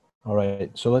All right,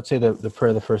 so let's say the prayer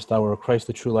of the first hour. Christ,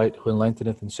 the true light, who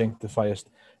enlighteneth and sanctifiest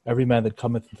every man that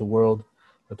cometh into the world,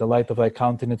 let the light of thy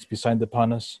countenance be shined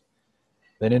upon us,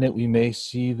 that in it we may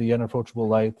see the unapproachable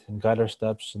light and guide our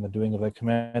steps in the doing of thy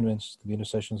commandments, to the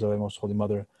intercessions of thy most holy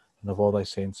mother and of all thy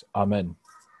saints. Amen.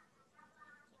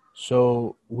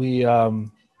 So it's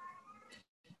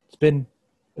been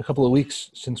a couple of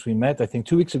weeks since we met. I think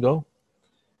 2 weeks ago.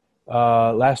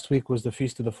 Last week was the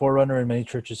Feast of the Forerunner, and many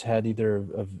churches had either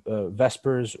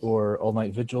Vespers or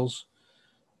all-night vigils.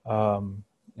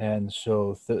 And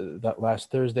so that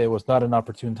last Thursday was not an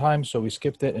opportune time, so we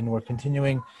skipped it, and we're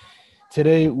continuing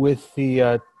today with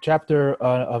the chapter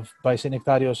by St.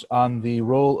 Nectarios on the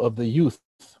role of the youth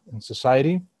in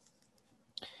society.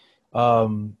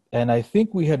 And I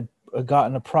think we had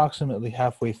gotten approximately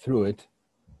halfway through it.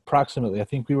 I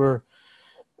think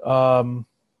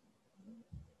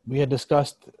we had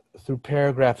discussed through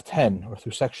paragraph 10 or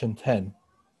through section 10,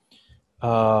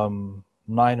 9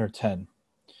 or 10.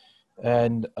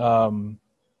 And the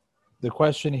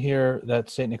question here that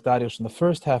St. Nectarios in the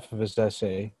first half of his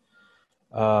essay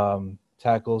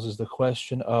tackles is the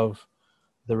question of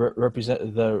the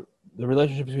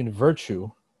relationship between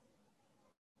virtue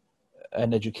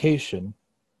and education,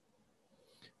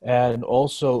 and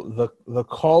also the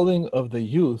calling of the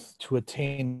youth to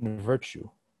attain virtue.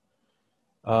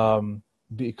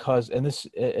 Because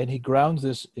he grounds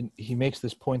this, he makes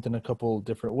this point in a couple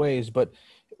different ways, but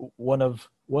one of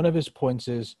his points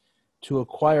is to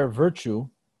acquire virtue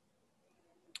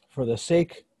for the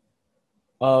sake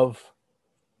of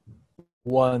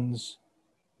one's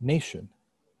nation.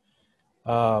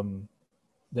 That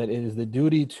it is the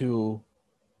duty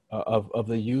of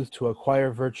the youth to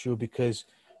acquire virtue, because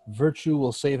virtue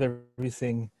will save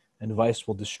everything and vice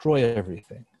will destroy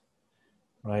everything.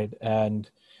 Right? And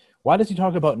why does he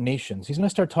talk about nations? He's going to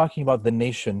start talking about the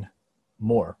nation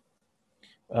more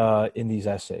in these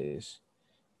essays.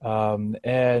 Why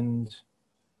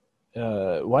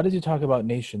does he talk about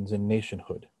nations and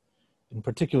nationhood? In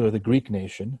particular, the Greek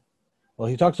nation. Well,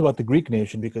 he talks about the Greek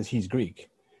nation because he's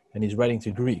Greek and he's writing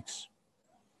to Greeks.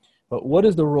 But what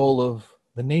is the role of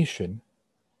the nation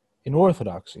in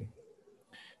Orthodoxy?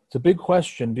 It's a big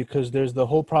question, because there's the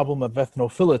whole problem of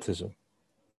ethnophilitism.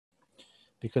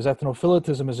 Because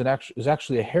ethnophilitism is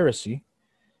actually a heresy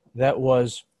that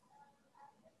was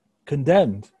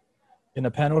condemned in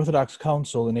a pan-Orthodox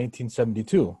council in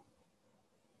 1872.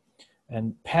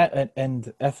 And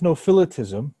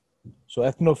ethnophilitism, so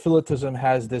ethnophilitism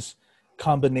has this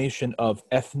combination of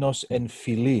ethnos and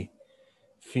phili.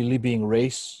 Phili being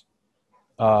race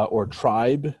or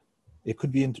tribe. It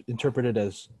could be interpreted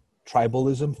as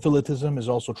tribalism. Philitism is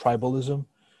also tribalism.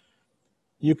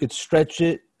 You could stretch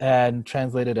it and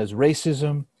translate it as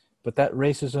racism, but that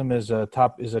racism is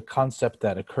a concept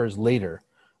that occurs later,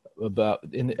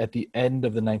 at the end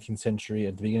of the 19th century,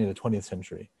 at the beginning of the 20th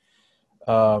century.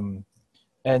 And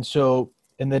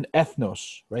then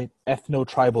ethnos, right?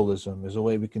 Ethno-tribalism is a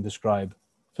way we can describe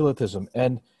philitism.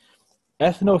 And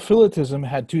ethnophilitism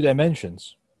had two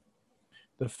dimensions.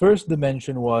 The first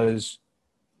dimension was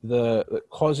the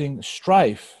causing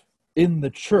strife in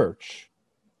the church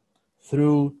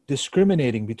through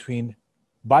discriminating between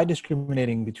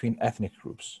ethnic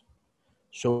groups.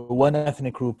 So one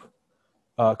ethnic group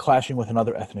clashing with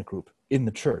another ethnic group in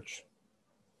the church.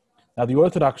 Now, the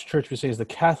Orthodox Church, we say, is the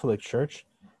Catholic Church,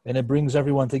 and it brings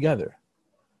everyone together,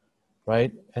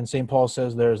 right? And St. Paul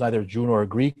says there is neither Jew nor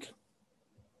Greek,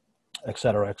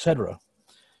 etc., etc.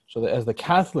 So that as the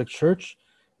Catholic Church,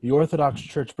 the Orthodox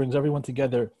Church brings everyone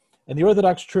together. And the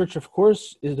Orthodox Church, of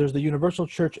course, there's the universal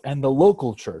church and the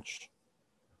local church.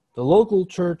 The local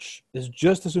church is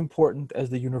just as important as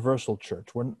the universal church.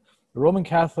 The Roman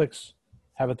Catholics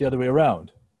have it the other way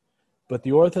around. But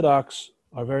the Orthodox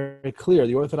are very clear.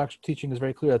 The Orthodox teaching is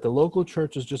very clear that the local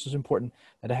church is just as important,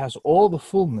 and it has all the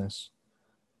fullness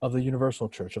of the universal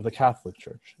church, of the Catholic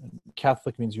Church. And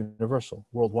Catholic means universal,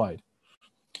 worldwide.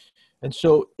 And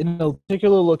so in a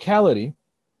particular locality,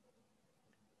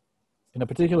 in a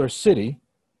particular city,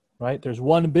 right, there's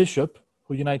one bishop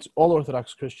who unites all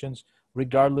Orthodox Christians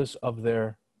regardless of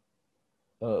their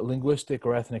linguistic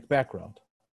or ethnic background.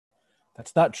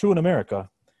 That's not true in America.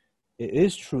 It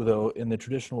is true, though, in the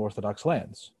traditional Orthodox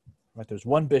lands. Right? There's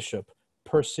one bishop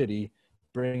per city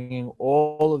bringing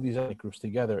all of these ethnic groups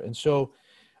together. And so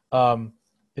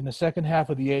in the second half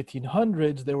of the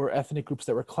 1800s, there were ethnic groups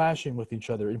that were clashing with each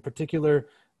other. In particular,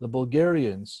 the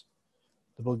Bulgarians.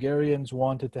 The Bulgarians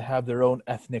wanted to have their own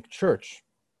ethnic church.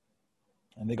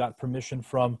 And they got permission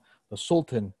from the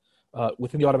Sultan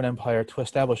within the Ottoman Empire to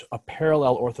establish a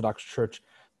parallel Orthodox church,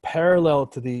 parallel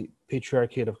to the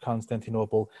Patriarchate of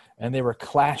Constantinople, and they were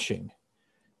clashing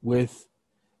with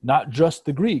not just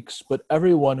the Greeks, but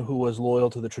everyone who was loyal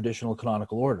to the traditional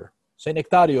canonical order. St.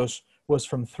 Nectarios was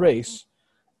from Thrace,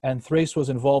 and Thrace was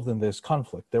involved in this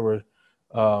conflict. There were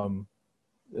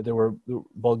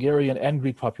Bulgarian and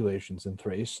Greek populations in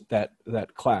Thrace that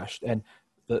clashed, and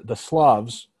the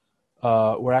Slavs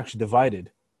were actually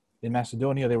divided. In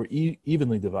Macedonia, they were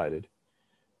evenly divided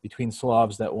between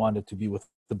Slavs that wanted to be with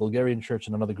the Bulgarian church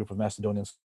and another group of Macedonian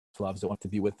Slavs that wanted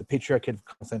to be with the Patriarchate of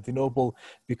Constantinople,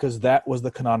 because that was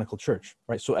the canonical church,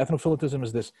 right? So ethnophilitism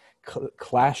is this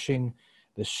clashing,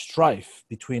 this strife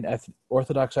between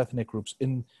Orthodox ethnic groups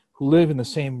who live in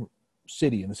the same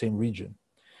city, in the same region.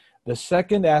 The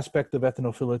second aspect of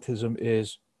ethnophilitism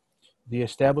is the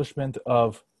establishment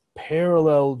of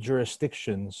parallel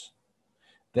jurisdictions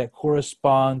that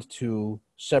correspond to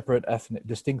separate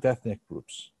distinct ethnic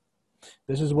groups.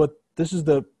 This is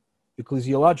the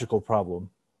ecclesiological problem,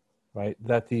 right,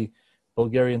 that the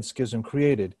Bulgarian schism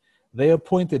created. They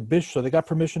appointed bishops, so they got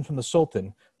permission from the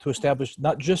Sultan to establish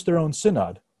not just their own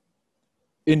synod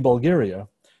in Bulgaria,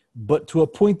 but to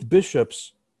appoint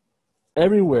bishops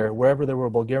everywhere, wherever there were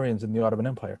Bulgarians in the Ottoman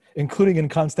Empire, including in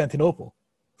Constantinople.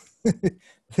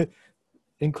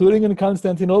 Including in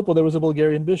Constantinople, there was a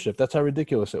Bulgarian bishop. That's how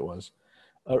ridiculous it was.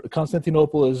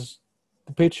 Constantinople is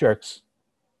the patriarch's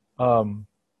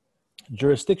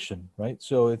jurisdiction, right?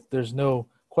 So there's no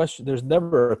question, there's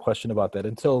never a question about that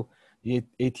until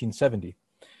 1870.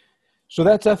 So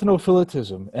that's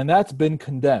ethnophilitism, and that's been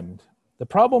condemned. The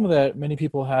problem that many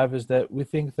people have is that we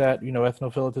think that,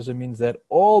 ethnophilitism means that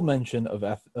all mention of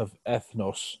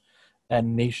ethnos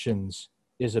and nations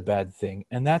is a bad thing,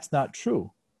 and that's not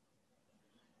true.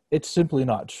 It's simply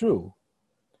not true,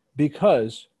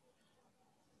 because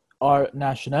our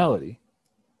nationality,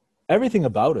 everything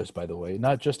about us, by the way,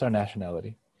 not just our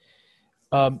nationality,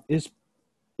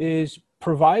 is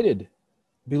provided,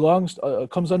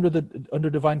 comes under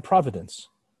divine providence.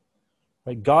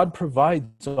 Right? God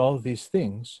provides all of these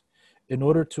things in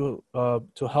order to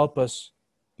help us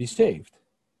be saved,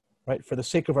 right? For the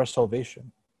sake of our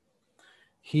salvation.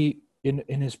 He,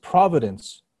 in his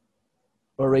providence,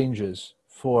 arranges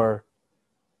for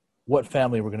what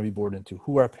family we're going to be born into,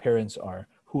 who our parents are,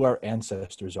 who our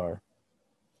ancestors are,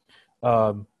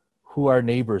 who our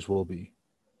neighbors will be,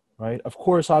 right? Of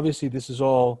course, obviously, this is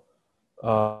all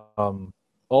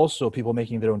also people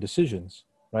making their own decisions,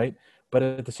 right? But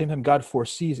at the same time, God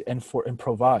foresees and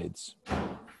provides.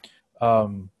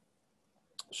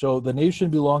 So the nation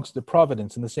belongs to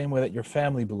providence in the same way that your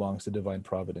family belongs to divine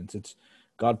providence. It's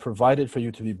God provided for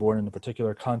you to be born in a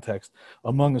particular context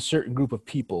among a certain group of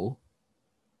people,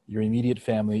 your immediate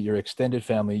family, your extended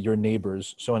family, your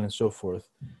neighbors, so on and so forth,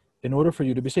 in order for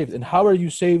you to be saved. And how are you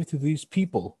saved to these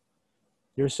people?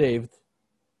 You're saved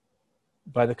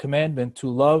by the commandment to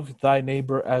love thy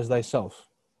neighbor as thyself,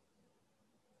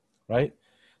 right?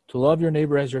 To love your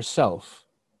neighbor as yourself,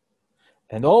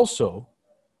 and also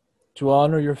to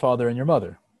honor your father and your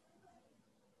mother,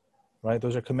 right?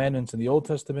 Those are commandments in the Old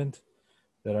Testament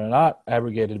that are not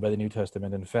abrogated by the New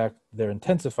Testament. In fact, they're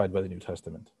intensified by the New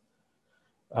Testament.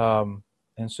 And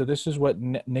so this is what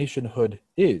nationhood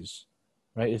is,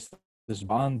 right? It's this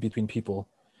bond between people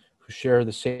who share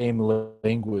the same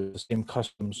language, the same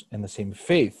customs, and the same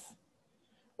faith.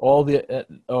 All the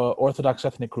Orthodox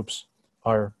ethnic groups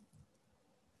are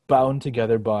bound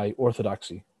together by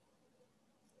orthodoxy,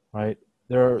 right?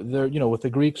 There, with the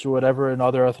Greeks or whatever and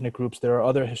other ethnic groups, there are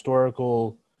other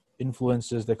historical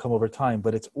influences that come over time,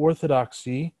 but it's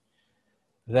orthodoxy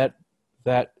that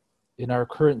in our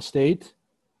current state,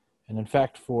 and in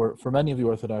fact for many of the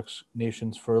Orthodox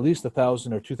nations, for at least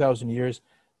 1,000 or 2,000 years,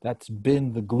 that's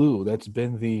been the glue, that's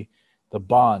been the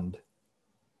bond.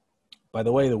 By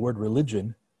the way, the word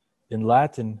religion in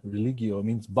Latin, religio,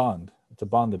 means bond. It's a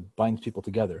bond that binds people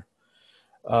together.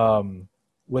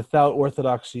 Without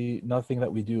orthodoxy, nothing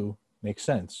that we do makes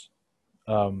sense.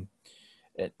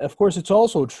 Of course, it's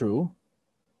also true,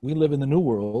 we live in the New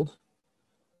World,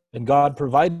 and God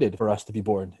provided for us to be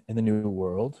born in the New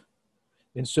World.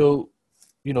 And so,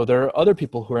 there are other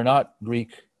people who are not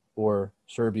Greek or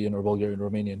Serbian or Bulgarian or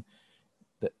Romanian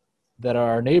that are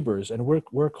our neighbors, and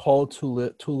we're called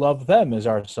to love them as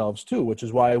ourselves too, which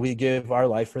is why we give our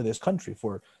life for this country,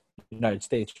 for the United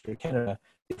States, for Canada,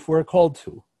 if we're called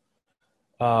to.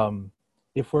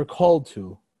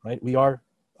 Right? We are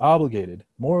obligated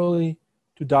morally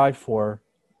to die for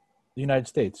the United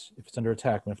States. If it's under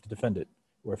attack, we have to defend it.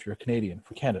 Or if you're a Canadian,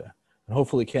 for Canada. And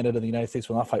hopefully Canada and the United States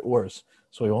will not fight wars,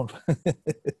 so we won't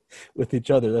with each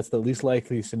other. That's the least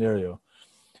likely scenario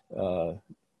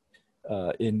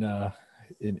in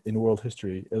in world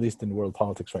history, at least in world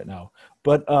politics right now.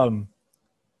 But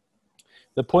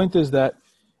the point is that,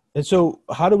 and so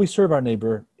how do we serve our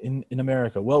neighbor in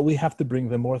America? Well, we have to bring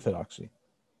them orthodoxy.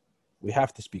 We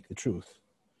have to speak the truth.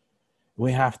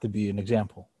 We have to be an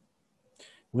example.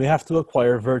 We have to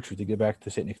acquire virtue, to get back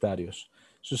to St. Nectarios.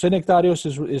 So St.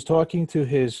 Nectarios is talking to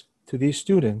these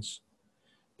students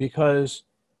because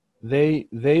they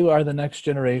are the next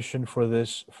generation for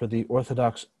the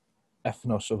Orthodox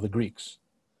ethnos of the Greeks.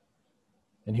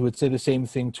 And he would say the same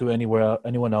thing to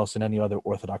anyone else in any other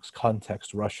Orthodox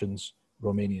context, Russians,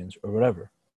 Romanians, or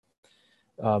whatever,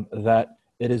 that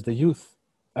it is the youth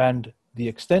and the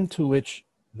extent to which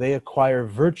they acquire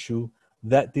virtue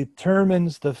that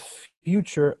determines the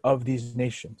future of these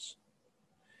nations.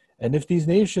 And if these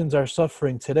nations are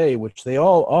suffering today, which they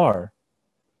all are,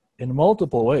 in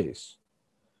multiple ways,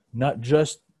 not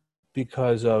just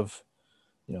because of,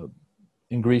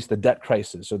 in Greece, the debt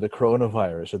crisis or the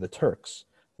coronavirus or the Turks.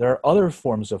 There are other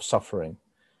forms of suffering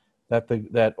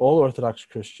that all Orthodox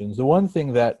Christians, the one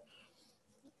thing that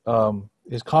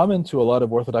is common to a lot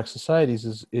of Orthodox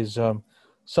societies is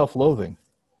self-loathing.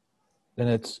 And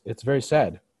it's very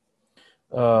sad.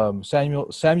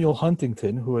 Samuel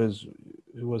Huntington, who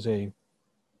was a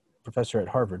professor at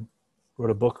Harvard, wrote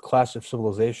a book, Clash of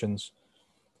Civilizations,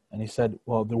 and he said,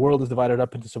 well, the world is divided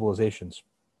up into civilizations.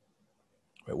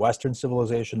 Right? Western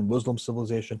civilization, Muslim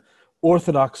civilization,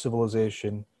 Orthodox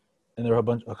civilization, and there are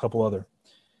a couple other.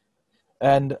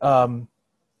 And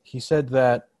he said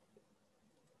that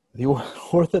the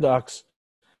Orthodox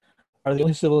are the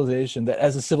only civilization that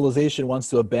as a civilization wants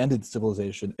to abandon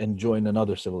civilization and join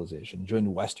another civilization,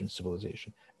 join Western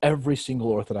civilization. Every single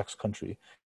Orthodox country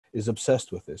is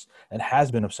obsessed with this and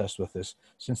has been obsessed with this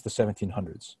since the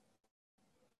 1700s,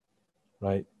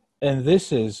 right? And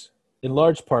this is in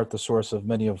large part the source of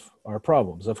many of our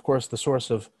problems. Of course, the source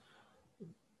of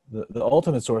the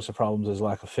ultimate source of problems is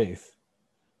lack of faith,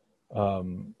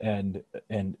 and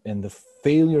the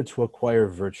failure to acquire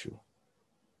virtue.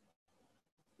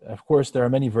 Of course, there are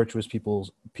many virtuous people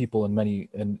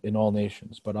in all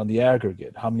nations, but on the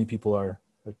aggregate, how many people are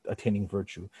attaining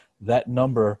virtue? That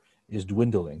number is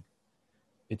dwindling.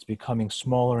 It's becoming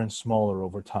smaller and smaller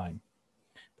over time.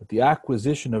 But the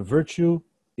acquisition of virtue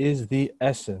is the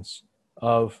essence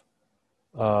of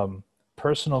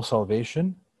personal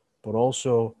salvation, but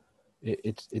also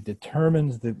it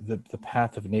determines the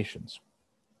path of nations.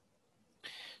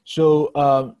 So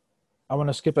I want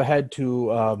to skip ahead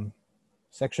to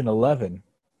section 11,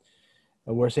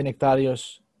 where St.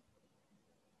 Nectarios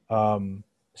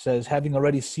says, having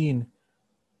already seen,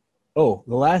 the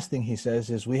last thing he says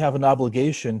is we have an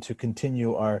obligation to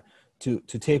continue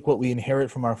to take what we inherit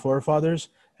from our forefathers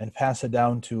and pass it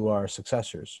down to our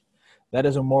successors. That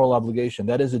is a moral obligation.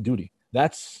 That is a duty.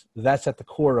 That's at the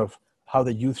core of how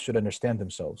the youth should understand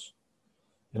themselves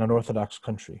in an Orthodox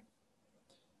country.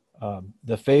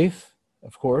 The faith,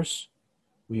 of course,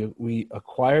 we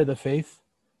acquire the faith,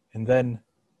 and then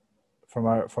from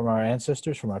our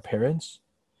ancestors, from our parents,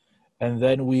 and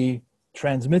then we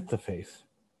transmit the faith.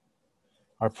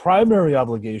 Our primary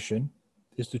obligation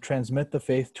is to transmit the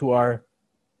faith to our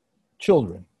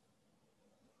children,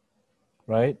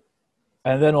 right?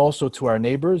 And then also to our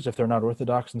neighbors, if they're not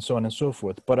Orthodox, and so on and so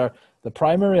forth. But the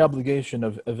primary obligation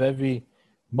of every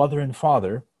mother and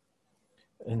father,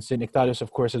 and St. Nectarios,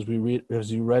 of course, as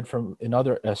you read from in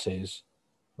other essays,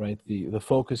 right? The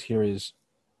focus here is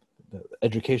the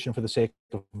education for the sake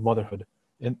of motherhood.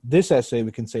 In this essay,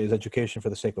 we can say is education for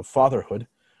the sake of fatherhood,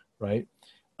 right?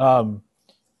 The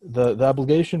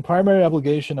primary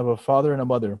obligation of a father and a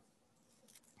mother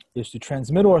is to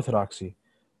transmit orthodoxy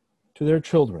to their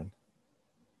children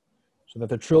so that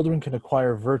their children can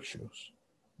acquire virtues,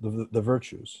 the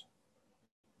virtues.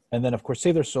 And then, of course,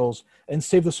 save their souls and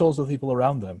save the souls of the people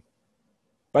around them.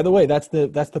 By the way, that's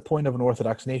the point of an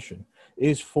Orthodox nation,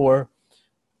 is for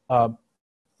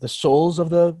the souls of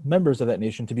the members of that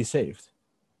nation to be saved,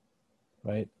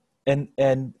 right? And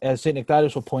as St.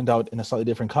 Nectarios will point out in a slightly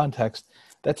different context,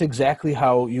 that's exactly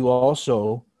how you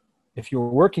also, if you're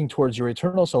working towards your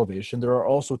eternal salvation, there are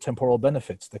also temporal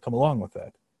benefits that come along with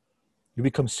that. You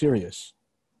become serious,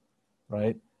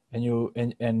 right? And you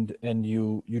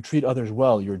treat others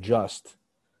well. You're just.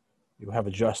 You have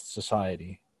a just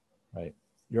society, right?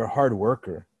 You're a hard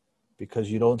worker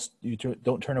because you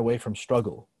don't turn away from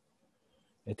struggle.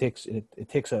 It takes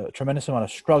a tremendous amount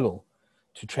of struggle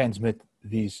to transmit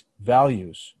these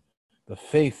values, the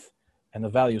faith and the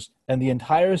values, and the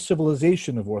entire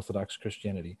civilization of Orthodox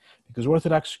Christianity. Because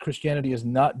Orthodox Christianity is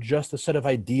not just a set of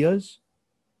ideas.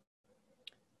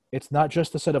 It's not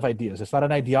just a set of ideas. It's not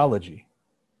an ideology.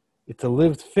 It's a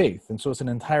lived faith, and so it's an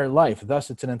entire life. Thus,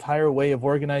 it's an entire way of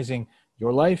organizing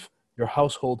your life, your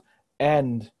household,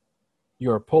 and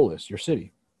your polis, your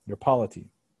city, your polity.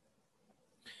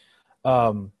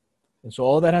 And so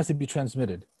all that has to be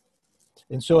transmitted.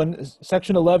 And so in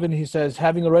section 11, he says,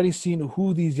 having already seen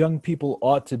who these young people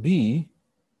ought to be,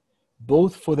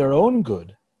 both for their own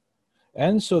good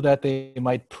and so that they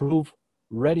might prove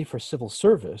ready for civil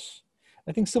service.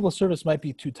 I think civil service might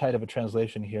be too tight of a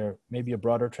translation here. Maybe a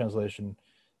broader translation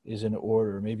is in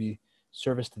order. Maybe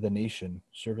service to the nation,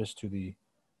 service to the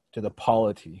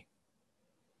polity.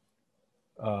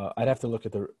 I'd have to look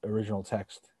at the original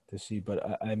text to see,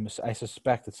 but I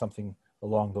suspect it's something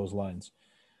along those lines.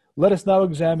 Let us now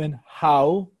examine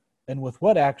how and with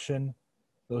what action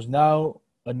those now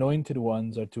anointed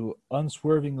ones are to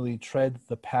unswervingly tread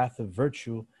the path of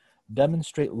virtue,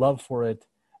 demonstrate love for it,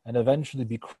 and eventually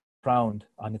be crowned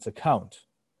on its account.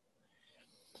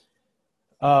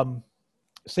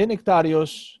 St.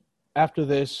 Nectarios, after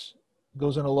this,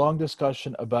 goes in a long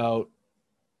discussion about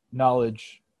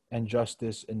knowledge and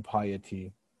justice and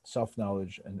piety,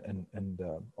 self-knowledge and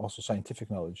also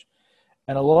scientific knowledge.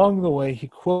 And along the way, he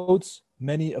quotes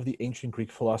many of the ancient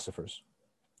Greek philosophers.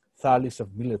 Thales of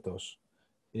Miletos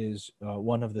is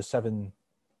one of the seven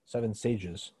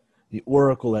sages, the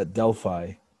oracle at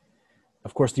Delphi.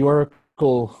 Of course, the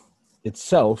oracle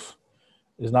itself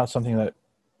is not something that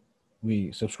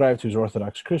we subscribe to as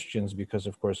Orthodox Christians because,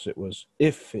 of course,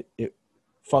 if it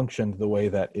functioned the way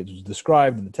that it was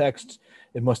described in the texts,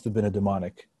 it must have been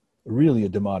really a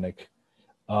demonic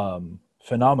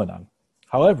phenomenon.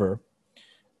 However,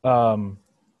 the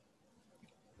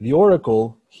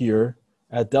oracle here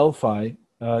at Delphi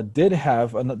there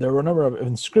were a number of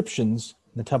inscriptions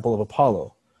in the Temple of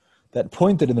Apollo that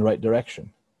pointed in the right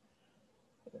direction.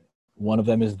 One of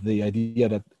them is the idea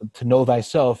that to know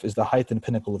thyself is the height and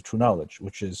pinnacle of true knowledge,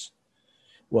 which is,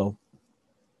 well,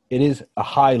 it is a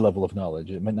high level of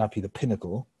knowledge. It might not be the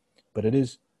pinnacle, but it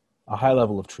is a high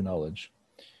level of true knowledge.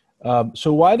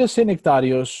 So why does St.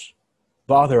 Nectarios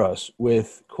bother us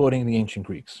with quoting the ancient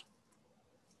Greeks?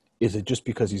 Is it just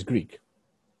because he's Greek?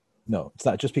 No, it's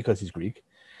not just because he's Greek,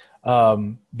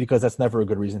 because that's never a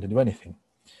good reason to do anything.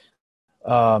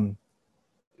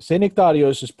 St.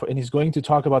 Nectarios, and he's going to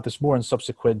talk about this more in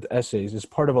subsequent essays, is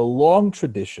part of a long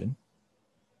tradition.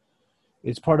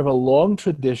 It's part of a long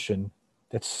tradition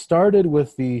that started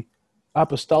with the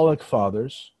Apostolic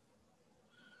Fathers,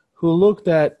 who looked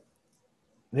at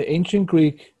the ancient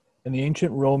Greek and the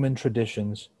ancient Roman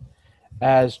traditions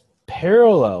as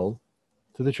parallel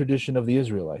to the tradition of the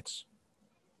Israelites.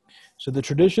 So the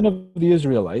tradition of the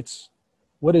Israelites,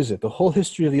 what is it? The whole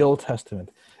history of the Old Testament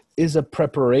is a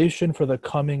preparation for the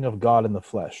coming of God in the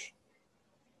flesh.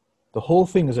 The whole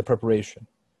thing is a preparation.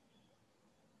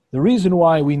 The reason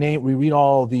why we read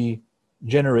all the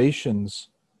generations,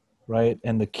 right,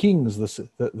 and the kings,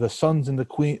 the sons and the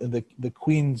queens and the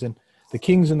kings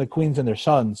and the queens and their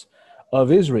sons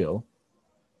of Israel,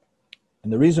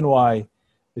 and the reason why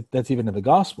that's even in the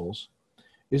Gospels,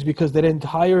 is because that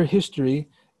entire history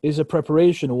is a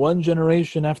preparation, one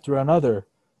generation after another,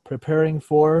 preparing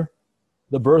for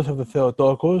the birth of the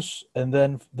Theotokos and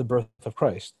then the birth of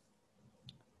Christ.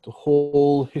 The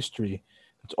whole history,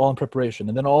 it's all in preparation.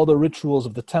 And then all the rituals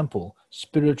of the temple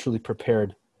spiritually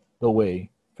prepared the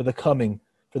way for the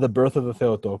birth of the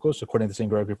Theotokos, according to St.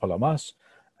 Gregory Palamas.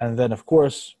 And then, of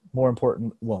course, more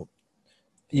important, well,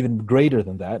 even greater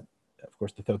than that, of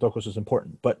course, the Theotokos is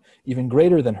important, but even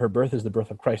greater than her birth is the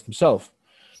birth of Christ himself.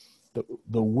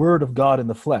 The Word of God in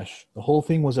the flesh. The whole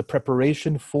thing was a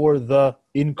preparation for the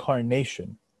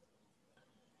incarnation.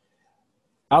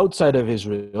 Outside of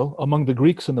Israel, among the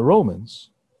Greeks and the Romans,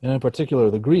 and in particular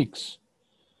the Greeks,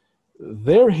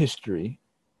 their history,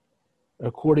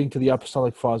 according to the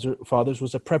Apostolic Fathers,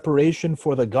 was a preparation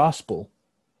for the gospel.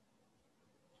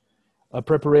 A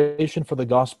preparation for the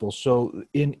gospel. So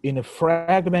in a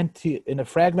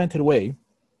fragmented way,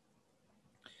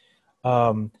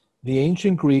 the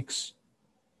ancient Greeks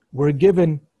were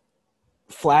given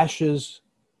flashes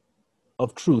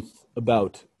of truth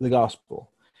about the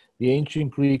gospel. The ancient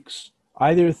Greeks,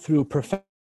 either through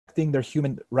perfecting their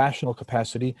human rational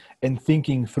capacity and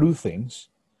thinking through things,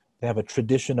 they have a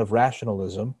tradition of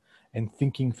rationalism and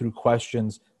thinking through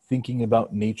questions, thinking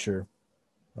about nature,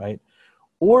 right?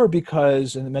 Or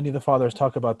because, and many of the fathers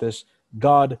talk about this,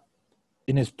 God,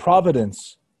 in his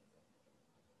providence,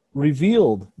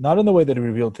 revealed, not in the way that he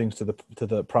revealed things to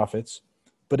the prophets,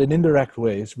 but in indirect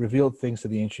ways, revealed things to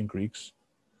the ancient Greeks,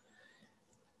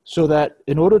 so that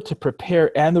in order to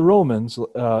prepare, and the Romans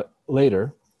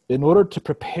later, in order to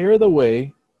prepare the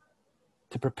way,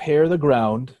 to prepare the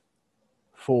ground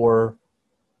for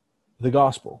the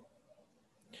gospel.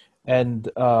 And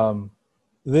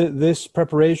this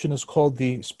preparation is called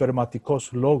the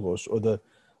spermatikos logos, or the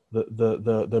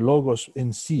logos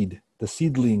in seed, the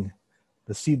seedling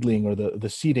or the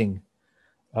seeding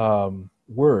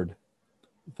word.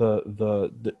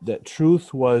 That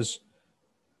truth was,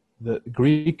 the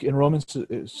Greek and Roman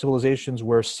civilizations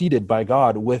were seeded by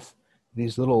God with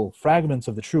these little fragments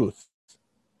of the truth.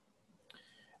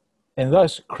 And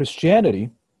thus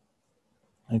Christianity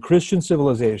and Christian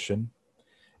civilization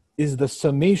is the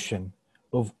summation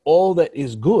of all that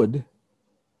is good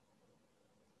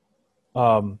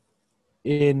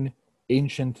in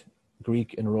ancient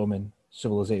Greek and Roman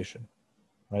civilization,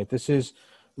 right? This is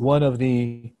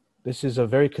a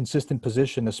very consistent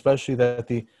position, especially that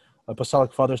the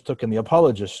Apostolic Fathers took and the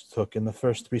Apologists took in the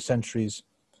first 3 centuries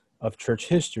of church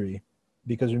history.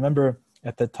 Because remember,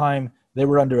 at the time, they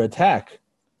were under attack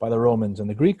by the Romans and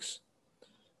the Greeks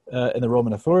and the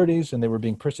Roman authorities, and they were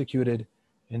being persecuted.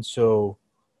 And so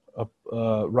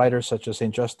writers such as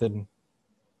St. Justin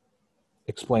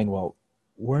explain, well,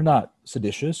 we're not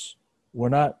seditious. We're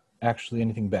not actually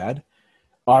anything bad.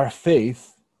 Our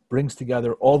faith brings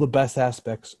together all the best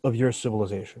aspects of your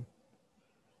civilization.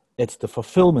 It's the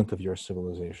fulfillment of your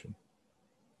civilization.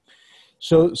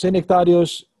 So St.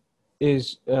 Nectarios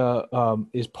is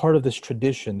part of this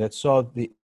tradition that saw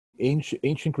the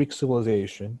ancient Greek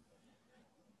civilization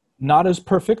not as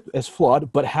perfect, as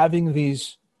flawed, but having and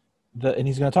he's going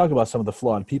to talk about some of the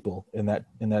flawed people in that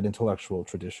intellectual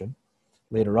tradition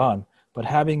later on, but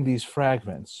having these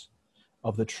fragments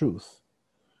of the truth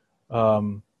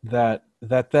that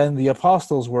then the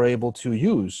apostles were able to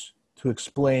use to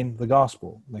explain the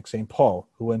gospel, like St. Paul,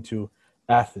 who went to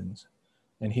Athens,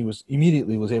 and he was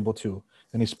able to,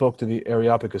 and he spoke to the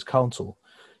Areopagus Council.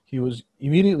 He was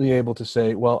immediately able to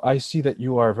say, well, I see that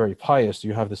you are very pious.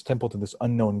 You have this temple to this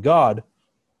unknown God.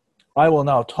 I will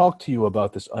now talk to you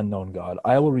about this unknown God.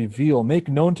 I will make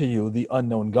known to you the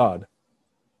unknown God.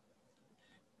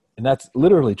 And that's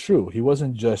literally true. It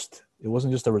wasn't just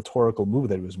a rhetorical move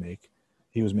that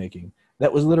he was making.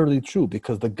 That was literally true,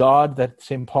 because the God that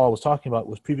St. Paul was talking about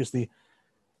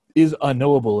is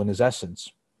unknowable in his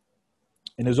essence,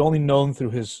 and is only known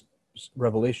through his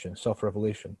revelation,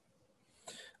 self-revelation.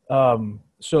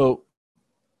 So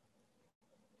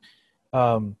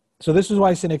this is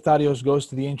why St. Nectarios goes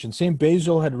to the ancient. St.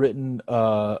 Basil had written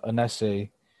an essay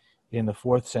in the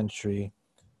 4th century,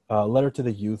 letter to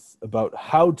the youth, about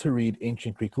how to read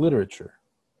ancient Greek literature.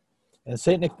 And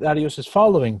St. Nectarios is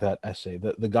following that essay,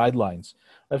 the guidelines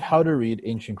of how to read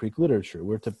ancient Greek literature.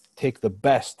 We're to take the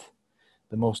best,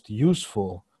 the most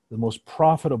useful, the most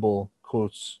profitable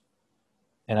quotes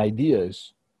and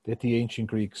ideas that the ancient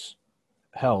Greeks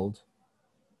held,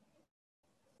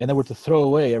 and then we're to throw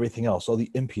away everything else, all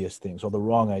the impious things, all the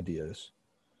wrong ideas.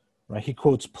 Right? He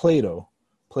quotes Plato.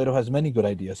 Plato has many good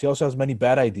ideas. He also has many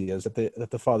bad ideas that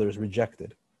the fathers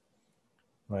rejected.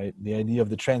 Right? The idea of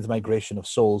the transmigration of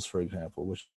souls, for example,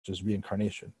 which is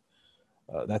reincarnation.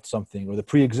 That's something, or the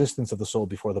pre-existence of the soul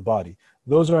before the body.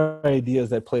 Those are ideas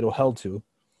that Plato held to,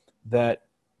 that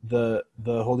the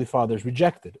Holy Fathers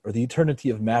rejected, or the eternity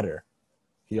of matter.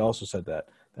 He also said that.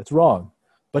 That's wrong.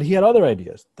 But he had other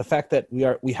ideas. The fact that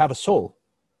we have a soul,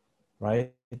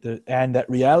 right? And that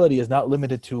reality is not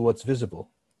limited to what's visible.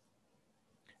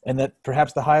 And that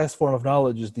perhaps the highest form of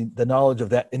knowledge is the knowledge of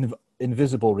that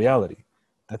invisible reality.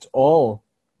 That's all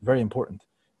very important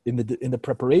in the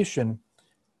preparation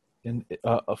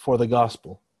for the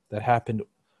gospel that happened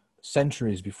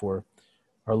centuries before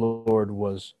our Lord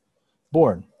was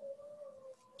born.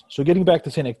 So getting back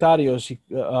to St. Nectarios,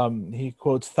 he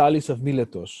quotes Thales of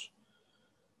Miletus.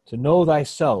 To know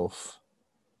thyself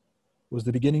was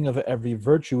the beginning of every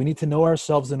virtue. We need to know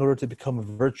ourselves in order to become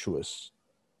virtuous,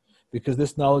 because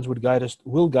this knowledge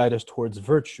will guide us towards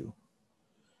virtue.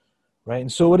 Right?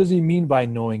 And so what does he mean by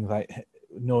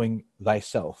knowing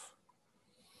thyself?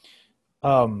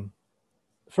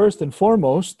 First and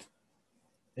foremost,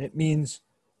 it means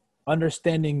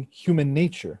understanding human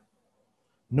nature,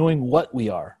 knowing what we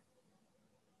are.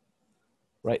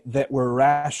 Right? That we're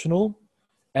rational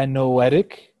and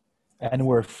noetic, and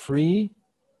we're free,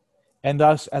 and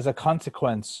thus, as a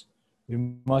consequence,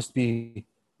 we must be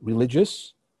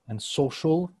religious and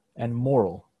social and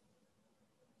moral.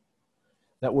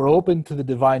 That we're open to the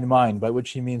divine mind, by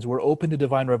which he means we're open to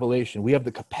divine revelation. We have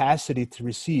the capacity to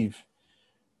receive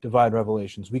divine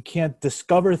revelations. We can't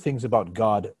discover things about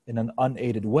God in an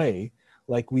unaided way,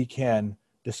 like we can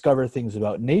discover things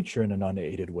about nature in an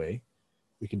unaided way.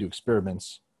 We can do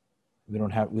experiments. We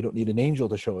don't need an angel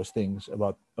to show us things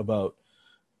about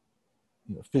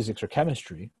physics or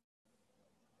chemistry.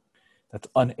 That's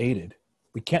unaided.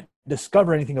 We can't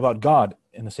discover anything about God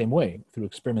in the same way through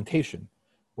experimentation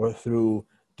or through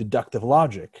deductive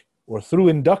logic or through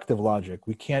inductive logic.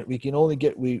 We can only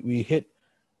we hit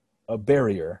a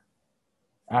barrier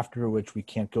after which we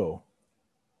can't go.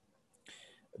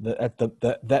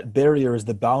 That barrier is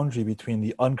the boundary between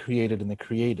the uncreated and the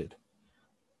created.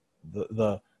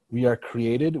 We are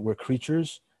created, we're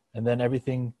creatures, and then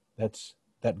everything that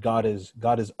God is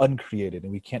uncreated,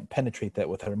 and we can't penetrate that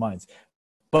with our minds.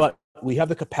 But we have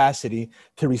the capacity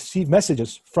to receive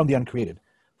messages from the uncreated,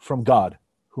 from God,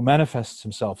 who manifested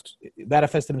himself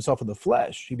in the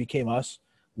flesh. He became us,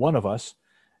 one of us,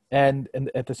 and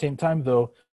at the same time,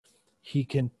 though, he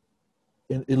can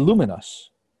illumine us.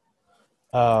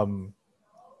 And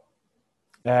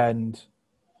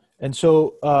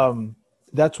so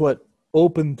that's what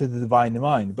open to the divine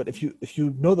mind. But if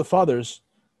you know the fathers,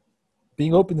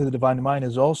 being open to the divine mind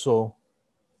is also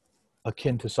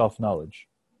akin to self-knowledge,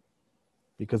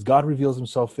 because God reveals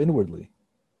himself inwardly,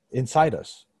 inside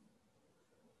us.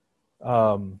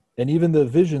 And even the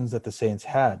visions that the saints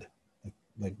had,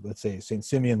 like let's say Saint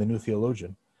Simeon, the new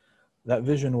theologian, that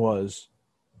vision was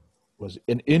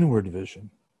an inward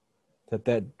vision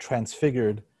that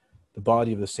transfigured the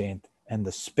body of the saint and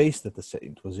the space that the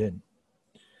saint was in.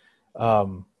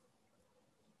 Right?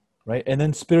 And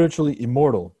then spiritually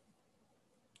immortal,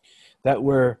 that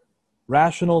we're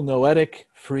rational, noetic,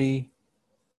 free,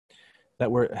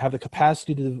 that we have the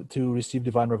capacity to receive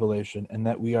divine revelation, and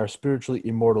that we are spiritually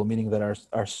immortal, meaning that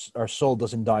our soul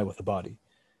doesn't die with the body.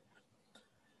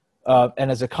 And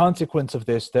as a consequence of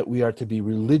this, that we are to be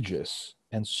religious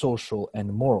and social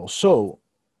and moral. So,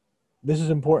 this is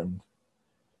important.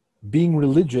 Being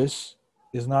religious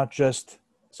is not just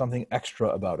something extra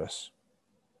about us.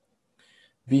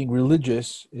 Being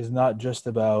religious is not just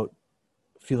about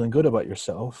feeling good about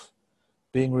yourself.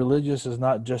 Being religious is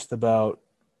not just about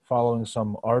following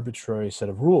some arbitrary set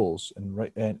of rules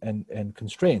and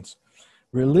constraints.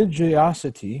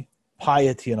 Religiosity,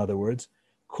 piety in other words,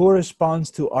 corresponds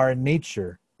to our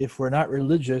nature. If we're not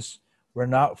religious, we're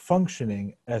not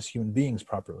functioning as human beings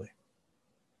properly.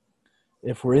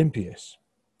 If we're impious,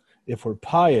 if we're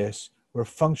pious, we're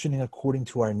functioning according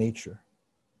to our nature.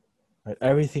 Right?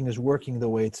 Everything is working the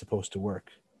way it's supposed to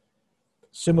work.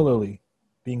 Similarly,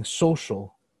 being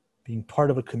social, being part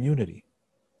of a community,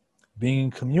 being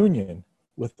in communion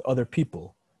with other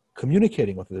people,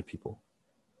 communicating with other people,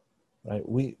 right?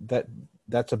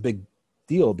 That's a big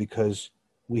deal, because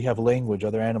we have language.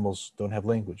 Other animals don't have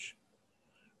language,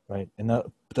 right? And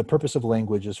the purpose of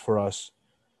language is for us,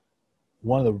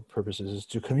 one of the purposes is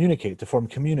to communicate, to form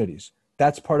communities.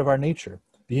 That's part of our nature.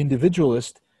 The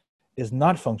individualist is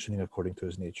not functioning according to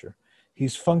his nature.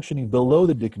 He's functioning below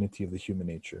the dignity of the human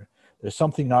nature. There's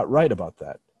something not right about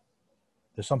that.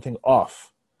 There's something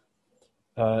off.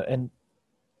 And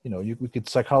we could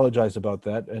psychologize about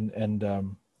that and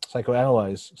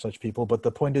psychoanalyze such people, but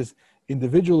the point is,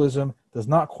 individualism does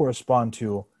not correspond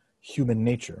to human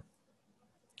nature.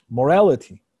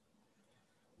 Morality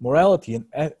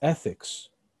and ethics,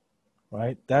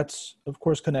 right? That's, of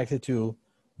course, connected to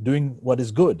doing what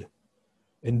is good.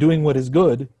 And doing what is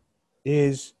good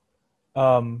is,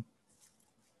 and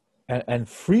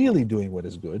freely doing what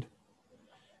is good,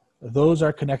 those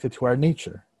are connected to our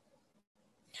nature.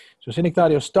 So St.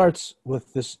 Nectario starts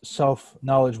with this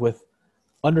self-knowledge, with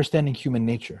understanding human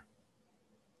nature,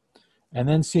 and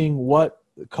then seeing what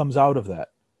comes out of that.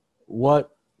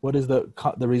 What is the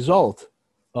result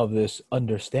of this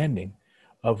understanding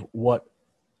of what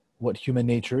human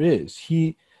nature is?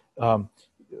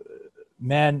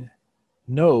 Man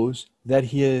knows that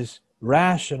he is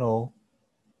rational,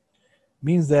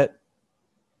 means that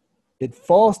it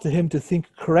falls to him to think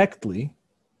correctly,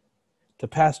 to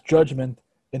pass judgment,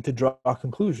 and to draw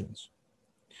conclusions.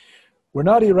 We're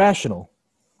not irrational.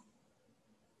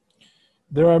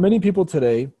 There are many people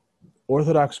today,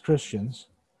 Orthodox Christians,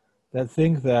 that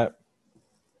think that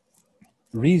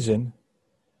reason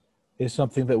is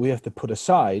something that we have to put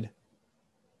aside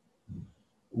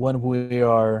when we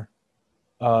are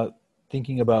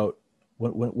thinking about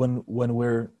when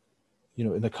we're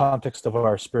in the context of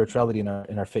our spirituality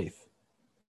and our faith.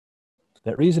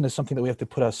 That reason is something that we have to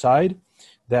put aside.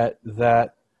 That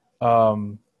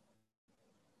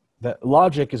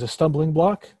logic is a stumbling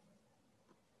block,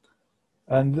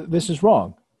 and this is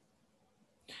wrong.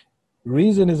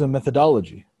 Reason is a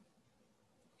methodology,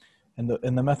 and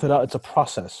the method, it's a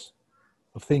process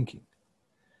of thinking,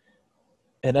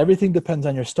 and everything depends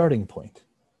on your starting point.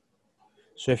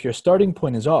 So if your starting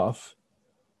point is off,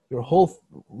 your whole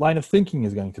line of thinking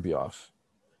is going to be off.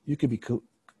 You could be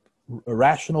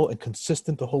irrational and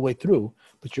consistent the whole way through,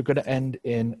 but you're going to end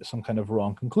in some kind of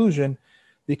wrong conclusion,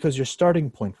 because your starting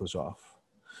point was off.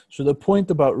 So the point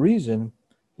about reason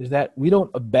is that we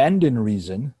don't abandon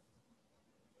reason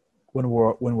when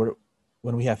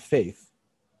we have faith,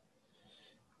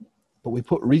 but we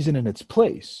put reason in its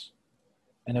place.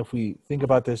 And if we think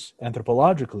about this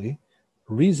anthropologically,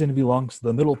 reason belongs to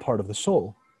the middle part of the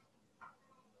soul.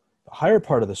 The higher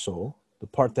part of the soul, the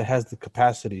part that has the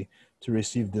capacity to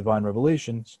receive divine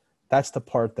revelations, that's the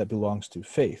part that belongs to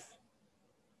faith,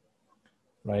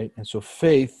 right? And so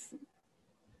faith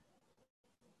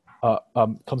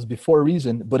comes before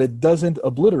reason, but it doesn't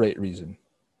obliterate reason.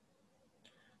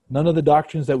 None of the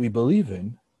doctrines that we believe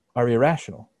in are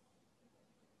irrational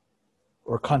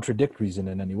or contradict reason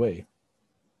in any way,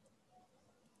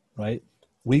 right?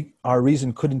 Our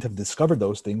reason couldn't have discovered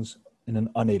those things in an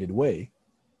unaided way,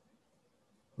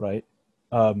 right?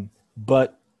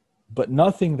 But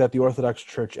nothing that the Orthodox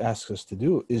Church asks us to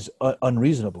do is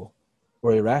unreasonable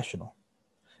or irrational.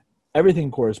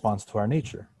 Everything corresponds to our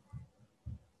nature,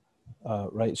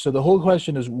 right? So the whole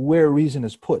question is where reason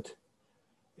is put.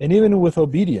 And even with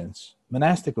obedience,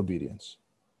 monastic obedience,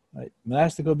 right?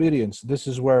 Monastic obedience, this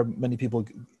is where many people,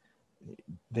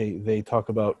 they talk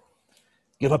about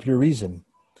give up your reason.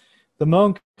 The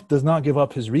monk does not give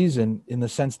up his reason in the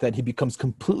sense that he becomes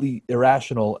completely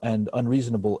irrational and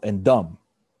unreasonable and dumb,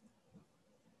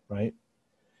 right?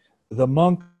 The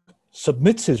monk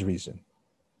submits his reason,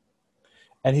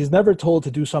 and he's never told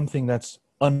to do something that's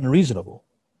unreasonable.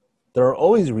 There are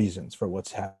always reasons for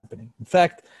what's happening. In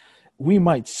fact, we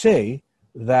might say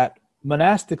that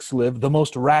monastics live the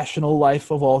most rational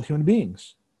life of all human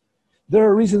beings. There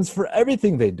are reasons for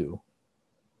everything they do,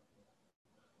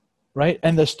 right?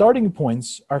 And the starting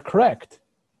points are correct.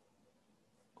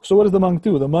 So what does the monk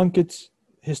do? The monk gets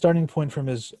his starting point from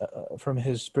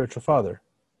his spiritual father,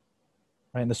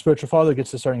 right? And the spiritual father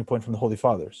gets the starting point from the Holy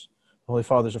Fathers. The Holy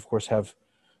Fathers, of course, have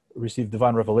received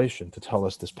divine revelation to tell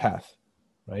us this path,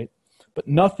 right? But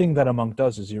nothing that a monk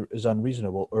does is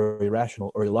unreasonable or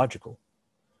irrational or illogical.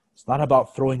 It's not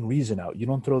about throwing reason out. You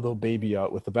don't throw the baby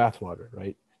out with the bathwater,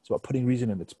 right? It's about putting reason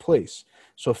in its place.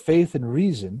 So faith and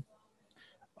reason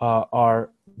are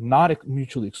not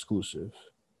mutually exclusive,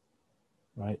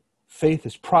 right? Faith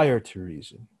is prior to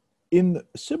reason in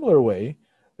a similar way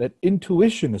that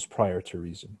intuition is prior to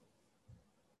reason.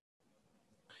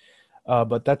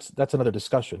 But that's another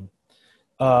discussion.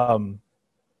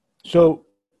 So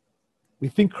we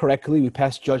think correctly, we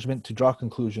pass judgment to draw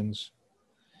conclusions.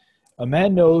 A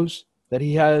man knows that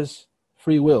he has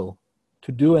free will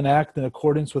to do and act in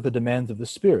accordance with the demands of the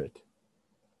Spirit,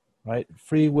 right?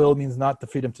 Free will means not the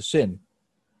freedom to sin,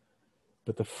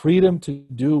 but the freedom to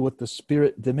do what the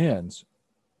Spirit demands,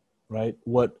 right?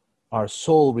 What our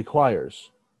soul requires.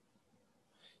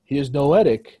 He is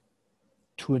noetic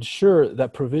to ensure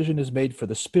that provision is made for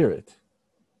the Spirit,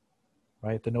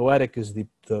 right? The noetic is the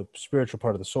spiritual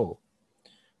part of the soul,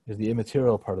 is the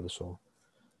immaterial part of the soul.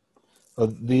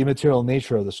 The immaterial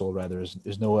nature of the soul, rather,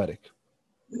 is noetic.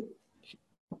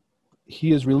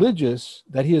 He is religious.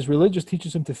 That he is religious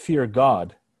teaches him to fear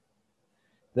God.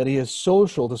 That he is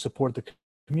social to support the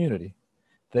community.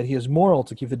 That he is moral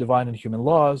to keep the divine and human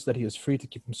laws. That he is free to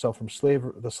keep himself from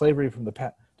slavery from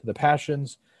to the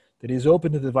passions. That he is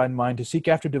open to the divine mind to seek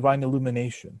after divine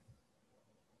illumination.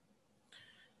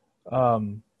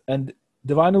 And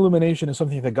divine illumination is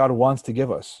something that God wants to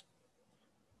give us.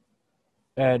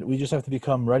 And we just have to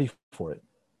become ready for it.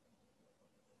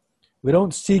 We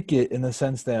don't seek it in the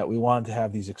sense that we want to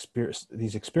have these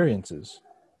experiences,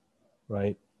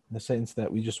 right? In the sense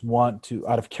that we just want to,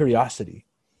 out of curiosity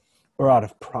or out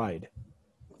of pride.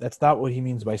 That's not what he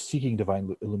means by seeking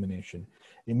divine illumination.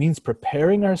 It means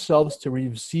preparing ourselves to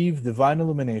receive divine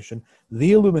illumination,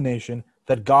 the illumination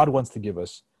that God wants to give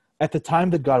us, at the time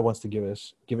that God wants to give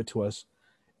it to us,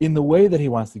 in the way that he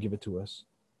wants to give it to us,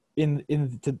 in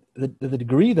the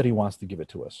degree that he wants to give it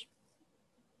to us.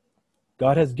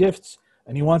 God has gifts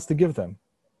and he wants to give them.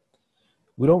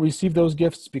 We don't receive those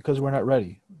gifts because we're not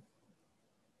ready,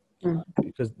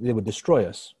 because they would destroy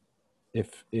us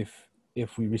if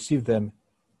we received them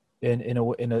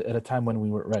at a time when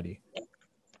we weren't ready,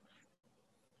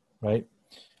 right?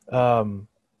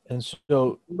 And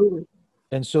so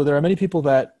there are many people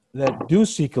that do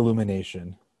seek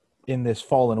illumination in this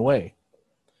fallen way.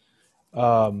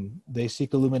 They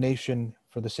seek illumination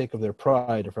for the sake of their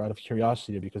pride or out of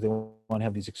curiosity, because they want to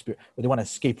have these experiences, or they want to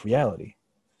escape reality.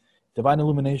 Divine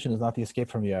illumination is not the escape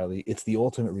from reality. It's the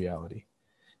ultimate reality.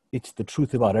 It's the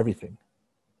truth about everything,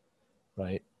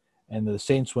 right? And the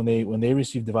saints, when they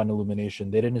received divine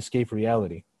illumination, they didn't escape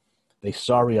reality. They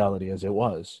saw reality as it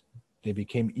was. They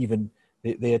became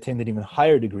they attained an even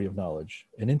higher degree of knowledge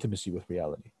and intimacy with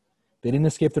reality. They didn't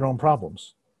escape their own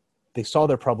problems. They saw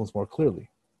their problems more clearly.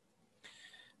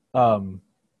 That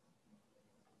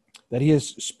he is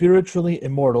spiritually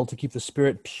immortal to keep the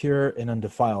spirit pure and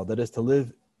undefiled. That is, to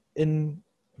live in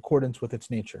accordance with its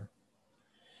nature.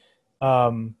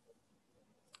 So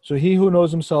he who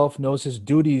knows himself knows his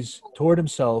duties toward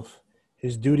himself,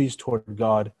 his duties toward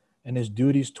God, and his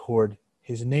duties toward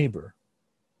his neighbor.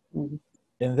 Mhm.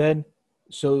 And then,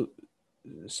 so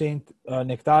Saint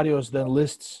Nectarios then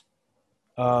lists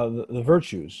the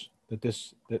virtues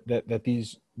that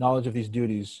these knowledge of these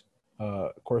duties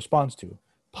corresponds to.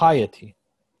 Piety,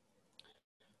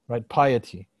 right?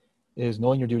 Piety is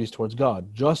knowing your duties towards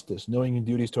God. Justice, knowing your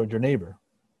duties toward your neighbor.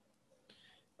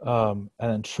 And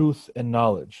then truth and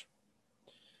knowledge.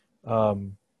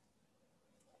 And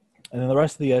then the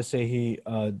rest of the essay,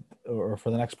 or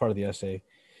for the next part of the essay,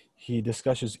 he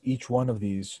discusses each one of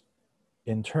these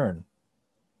in turn.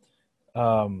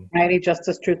 Piety,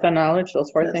 justice, truth, and knowledge,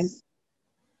 those four things.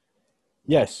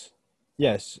 Yes.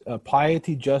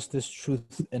 Piety, justice,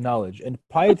 truth, and knowledge. And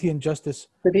piety and justice.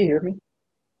 Did he hear me?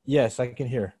 Yes, I can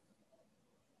hear.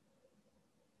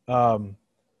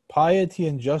 Piety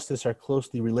and justice are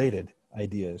closely related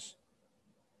ideas.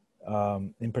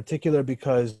 In particular,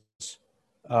 because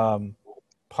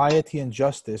piety and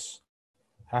justice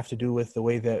have to do with the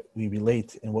way that we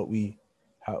relate and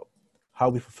how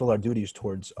we fulfill our duties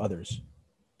towards others.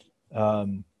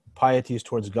 Piety is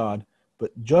towards God,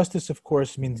 but justice, of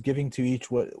course, means giving to each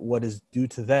what is due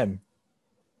to them.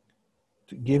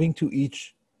 Giving to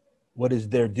each what is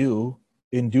their due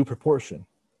in due proportion,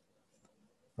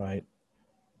 right?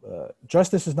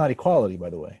 Justice is not equality, by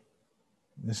the way.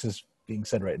 This is being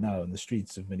said right now in the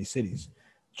streets of many cities.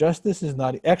 Justice is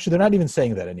not, actually, they're not even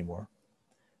saying that anymore.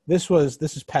 This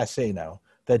is passé now,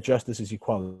 that justice is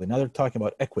equality. Now they're talking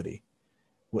about equity.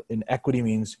 And equity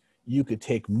means you could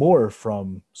take more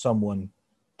from someone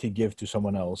to give to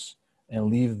someone else and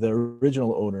leave the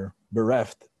original owner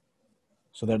bereft.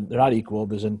 So they're not equal.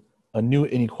 There's a new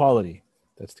inequality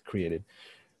that's created.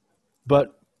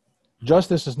 But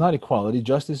justice is not equality.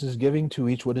 Justice is giving to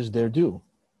each what is their due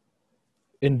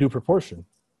in due proportion.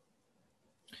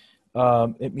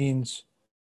 It means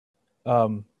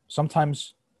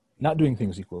sometimes not doing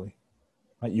things equally.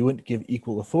 Right? You wouldn't give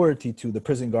equal authority to the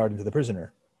prison guard and to the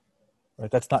prisoner.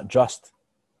 Right? That's not just.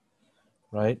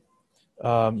 Right?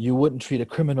 You wouldn't treat a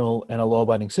criminal and a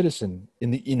law-abiding citizen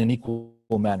in an equal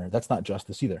manner. That's not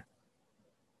justice either.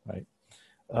 Right?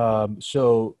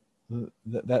 So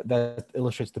that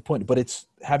illustrates the point. But it's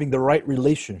having the right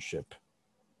relationship,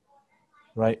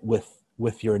 right,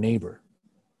 with your neighbor,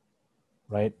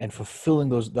 right, and fulfilling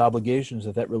the obligations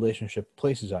that relationship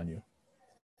places on you.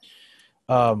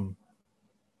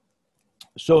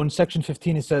 So in section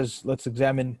 15, it says, let's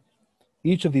examine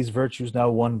each of these virtues now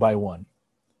one by one,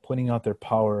 pointing out their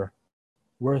power,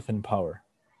 worth, and power.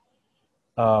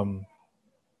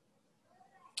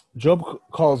 Job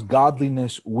calls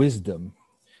godliness wisdom.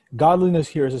 Godliness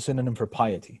here is a synonym for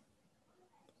piety.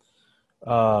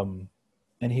 And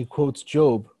he quotes he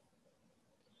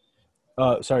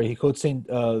quotes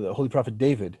the Holy Prophet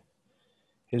David.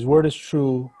 His word is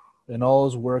true, and all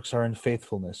his works are in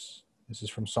faithfulness. This is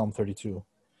from Psalm 32.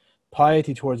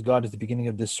 Piety towards God is the beginning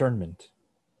of discernment.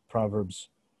 Proverbs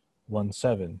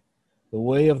 1:7. The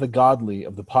way of the godly,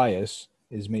 of the pious,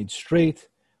 is made straight.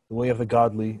 The way of the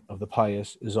godly, of the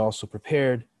pious, is also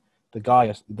prepared. The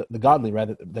godly,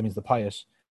 rather, that means the pious.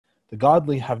 The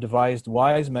godly have devised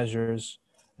wise measures,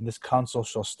 and this counsel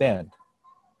shall stand.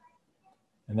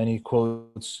 And then he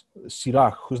quotes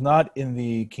Sirach, who's not in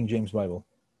the King James Bible,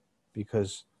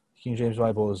 because King James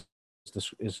Bible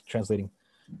is translating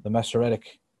the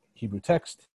Masoretic Hebrew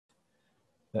text,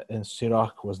 and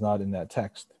Sirach was not in that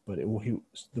text. But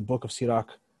the book of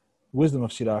Sirach, wisdom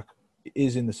of Sirach,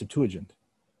 is in the Septuagint,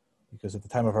 because at the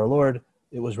time of our Lord,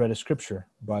 it was read as scripture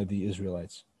by the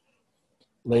Israelites.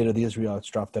 Later, the Israelites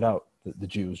dropped it out. The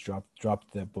Jews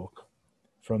dropped that book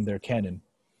from their canon.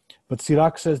 But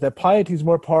Sirach says that piety is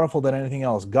more powerful than anything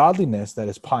else. Godliness, that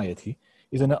is piety,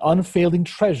 is an unfailing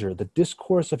treasure. The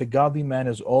discourse of a godly man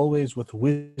is always with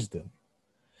wisdom.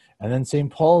 And then St.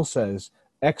 Paul says,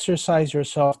 exercise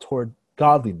yourself toward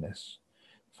godliness.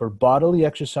 For bodily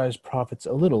exercise profits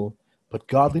a little, but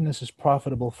godliness is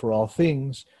profitable for all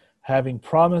things, having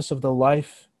promise of the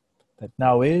life that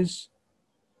now is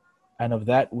and of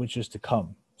that which is to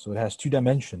come. So it has two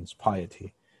dimensions,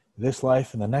 piety, this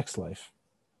life and the next life.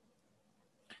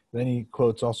 Then he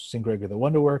quotes also St. Gregory the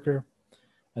Wonder Worker,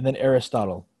 and then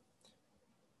Aristotle.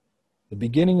 The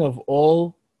beginning of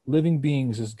all living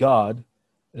beings is God,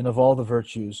 and of all the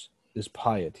virtues is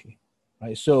piety.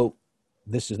 Right? So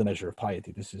this is the measure of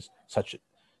piety. This is such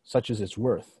such is its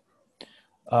worth.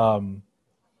 Then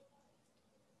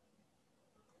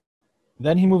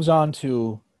he moves on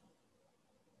to,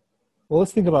 well,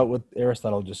 let's think about what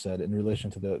Aristotle just said in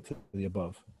relation to the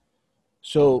above.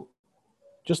 So,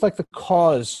 just like the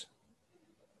cause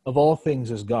of all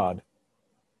things is God,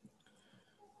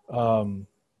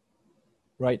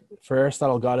 right? For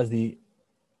Aristotle, God is the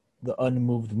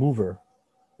unmoved mover,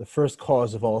 the first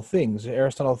cause of all things.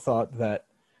 Aristotle thought that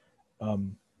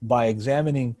by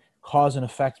examining cause and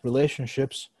effect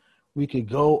relationships, we could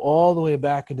go all the way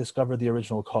back and discover the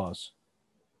original cause.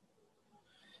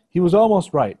 He was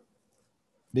almost right,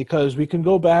 because we can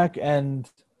go back and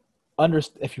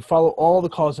understand, if you follow all the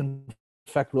cause and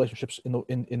effect relationships in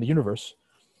the universe,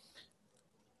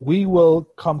 we will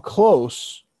come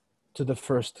close to the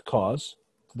first cause,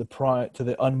 to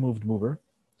the unmoved mover.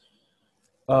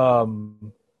 But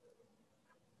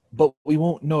we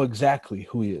won't know exactly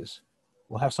who he is.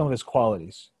 We'll have some of his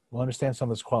qualities. We'll understand some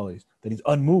of his qualities, that he's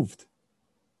unmoved,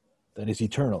 that he's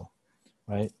eternal,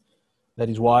 right? That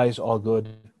he's wise, all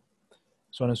good,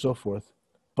 so on and so forth.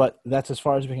 But that's as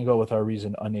far as we can go with our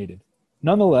reason unaided.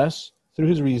 Nonetheless, through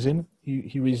his reason,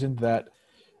 he reasoned that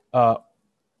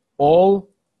all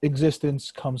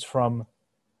existence comes from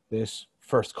this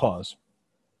first cause.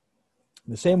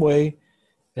 In the same way,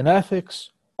 in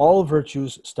ethics, all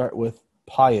virtues start with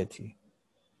piety,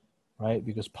 right?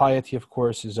 Because piety, of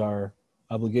course, is our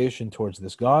obligation towards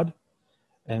this God,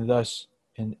 and thus,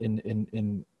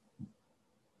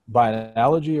 by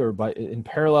analogy or in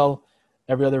parallel,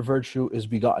 every other virtue is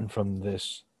begotten from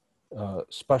this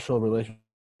special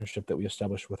relationship that we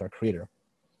establish with our Creator.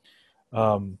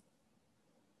 Then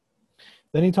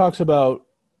he talks about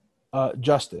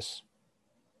justice.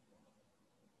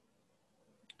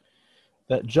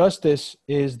 That justice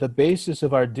is the basis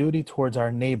of our duty towards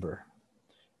our neighbor,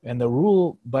 and the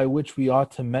rule by which we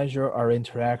ought to measure our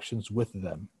interactions with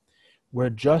them. Where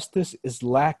justice is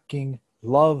lacking,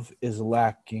 love is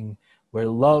lacking. Where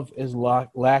love is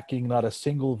lacking, not a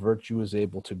single virtue is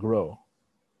able to grow.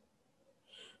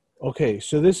 Okay,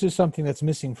 so this is something that's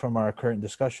missing from our current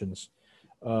discussions.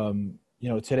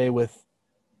 Today with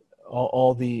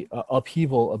all the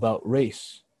upheaval about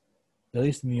race, at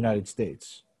least in the United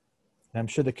States. And I'm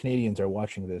sure the Canadians are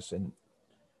watching this, and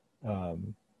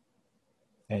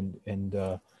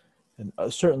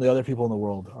certainly other people in the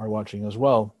world are watching as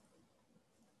well.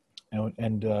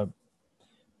 And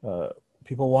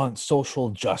people want social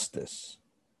justice.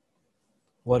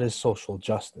 What is social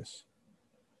justice?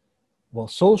 Well,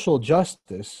 social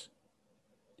justice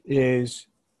is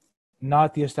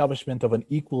not the establishment of an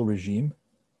equal regime.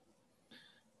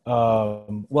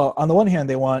 Well, on the one hand,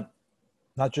 they want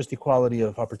not just equality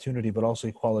of opportunity, but also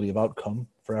equality of outcome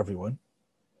for everyone,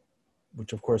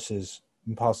 which of course is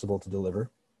impossible to deliver.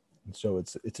 And so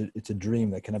it's a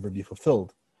dream that can never be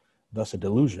fulfilled, thus a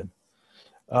delusion.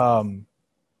 On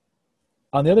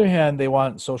the other hand, they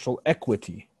want social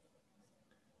equity,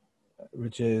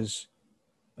 which is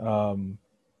not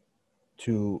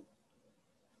to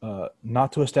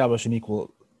establish an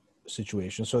equal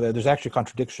situation. So there's actually a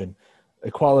contradiction: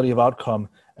 equality of outcome,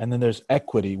 and then there's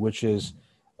equity, which is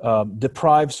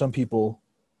deprive some people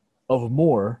of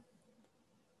more.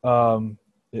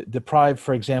 Deprive,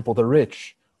 for example, the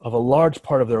rich of a large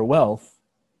part of their wealth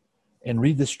and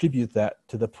redistribute that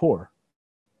to the poor,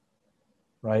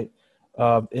 right?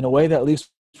 In a way that leaves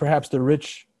perhaps the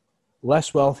rich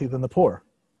less wealthy than the poor,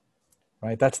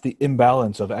 right? That's the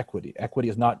imbalance of equity. Equity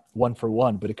is not 1 for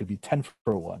 1, but it could be 10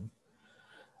 for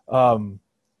 1.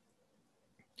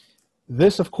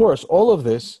 This, of course, all of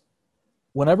this,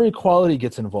 whenever equality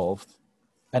gets involved,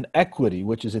 and equity,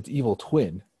 which is its evil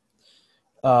twin,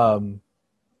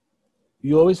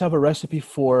 you always have a recipe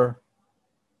for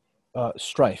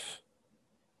strife,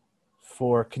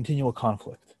 for continual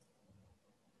conflict,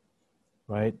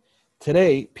 right?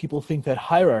 Today, people think that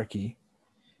hierarchy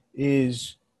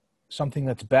is something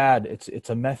that's bad. It's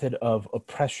a method of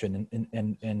oppression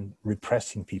and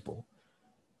repressing people,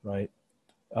 right?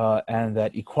 And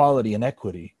that equality and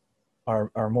equity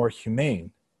are more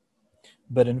humane.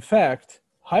 But in fact,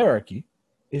 hierarchy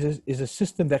is a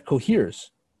system that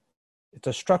coheres. It's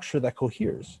a structure that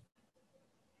coheres,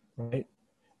 right?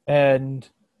 And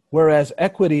whereas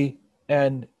equity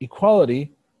and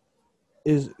equality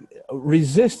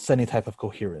resists any type of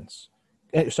coherence,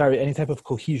 any type of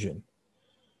cohesion,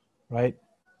 right?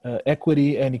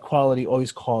 Equity and equality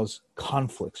always cause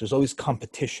conflicts. There's always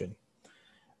competition.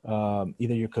 Either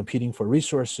you're competing for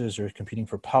resources or competing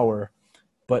for power,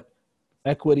 but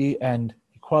equity and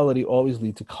equality always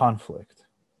lead to conflict.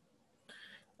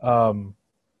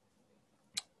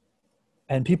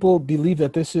 And people believe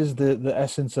that this is the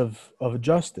essence of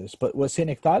justice. But what St.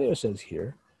 Nectario says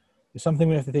here is something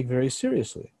we have to take very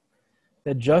seriously.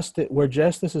 That where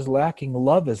justice is lacking,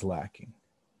 love is lacking.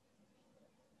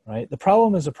 Right? The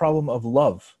problem is a problem of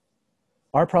love.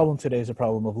 Our problem today is a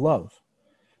problem of love.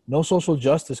 No social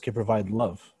justice can provide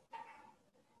love.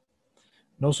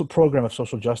 No program of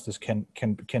social justice can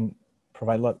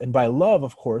provide love. And by love,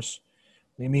 of course,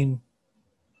 we mean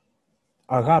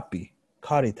agape,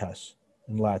 caritas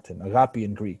in Latin, agape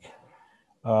in Greek,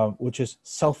 which is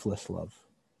selfless love.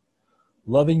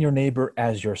 Loving your neighbor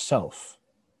as yourself,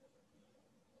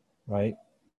 right?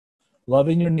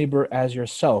 Loving your neighbor as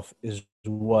yourself is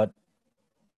what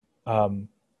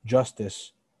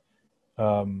justice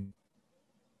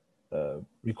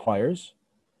requires,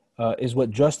 is what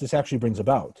justice actually brings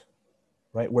about,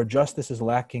 right? Where justice is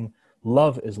lacking,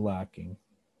 love is lacking.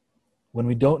 When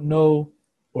we don't know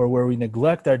or where we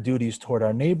neglect our duties toward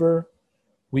our neighbor,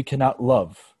 we cannot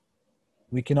love.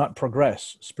 We cannot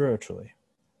progress spiritually.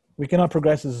 We cannot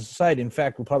progress as a society. In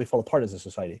fact, we'll probably fall apart as a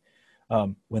society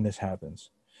when this happens.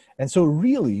 And so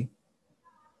really,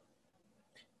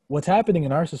 what's happening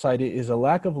in our society is a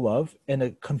lack of love and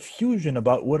a confusion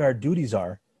about what our duties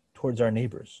are towards our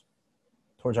neighbors,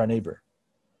 towards our neighbor,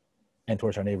 and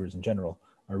towards our neighbors in general,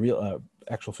 our real,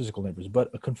 actual physical neighbors, but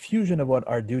a confusion of what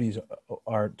our duties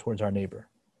are towards our neighbor.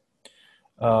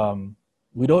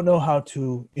 We don't know how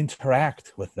to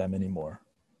interact with them anymore,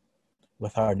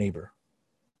 with our neighbor.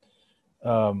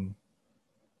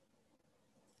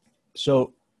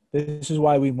 So this is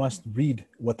why we must read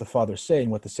what the fathers say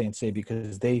and what the saints say,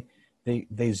 because they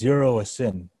zero us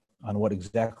in on what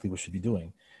exactly we should be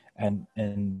doing, and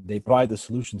they provide the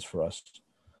solutions for us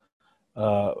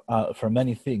for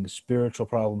many things, spiritual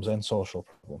problems and social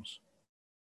problems.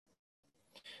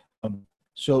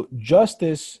 So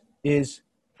justice is,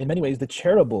 in many ways, the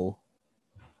charitable,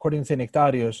 according to St.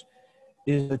 Nectarios,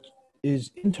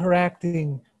 is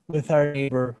interacting with our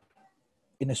neighbor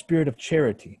in a spirit of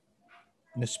charity,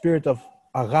 in a spirit of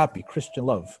agape, Christian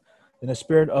love, in a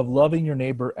spirit of loving your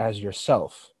neighbor as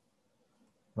yourself,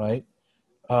 right?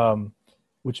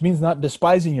 Which means not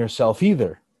despising yourself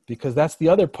either, because that's the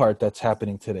other part that's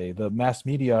happening today. The mass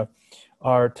media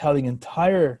are telling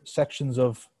entire sections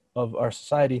of our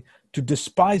society to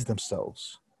despise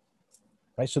themselves,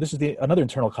 right? So this is another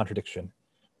internal contradiction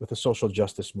with the social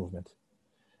justice movement.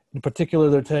 In particular,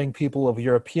 they're telling people of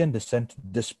European descent to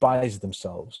despise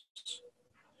themselves.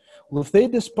 Well, if they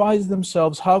despise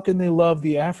themselves, how can they love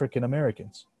the African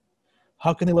Americans?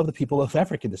 How can they love the people of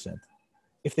African descent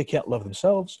if they can't love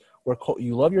themselves? Or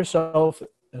you love yourself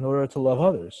in order to love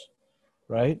others,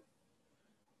 right?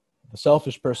 The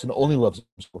selfish person only loves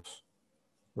himself,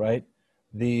 right?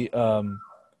 The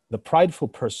prideful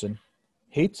person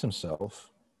hates himself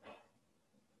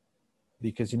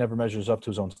because he never measures up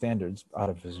to his own standards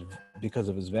because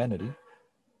of his vanity,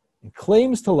 and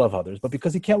claims to love others, but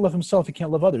because he can't love himself, he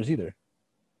can't love others either.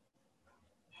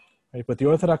 Right? But the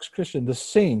Orthodox Christian, the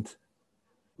saint,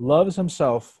 loves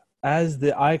himself as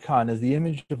the icon, as the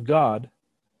image of God,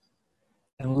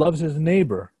 and loves his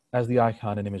neighbor as the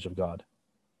icon and image of God.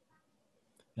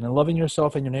 And in loving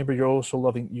yourself and your neighbor, you're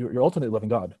ultimately loving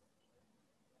God.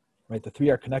 Right? The three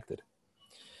are connected.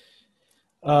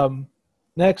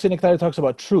 Next, St. Nectario talks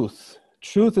about truth.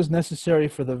 Truth is necessary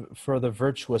for the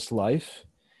virtuous life.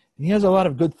 And he has a lot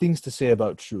of good things to say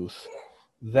about truth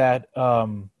that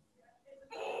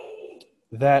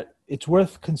it's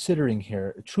worth considering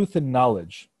here. Truth and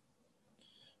knowledge,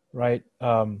 right?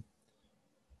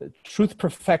 Truth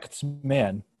perfects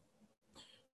man.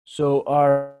 So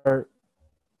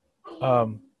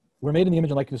we're made in the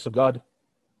image and likeness of God.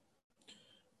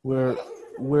 We're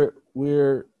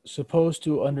supposed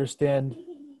to understand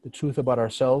the truth about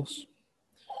ourselves.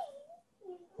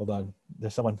 Hold on,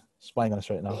 there's someone spying on us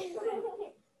right now.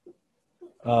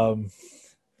 A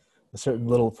certain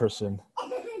little person.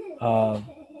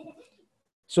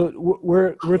 So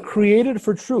we're created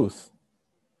for truth.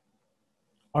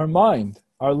 Our mind,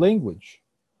 our language,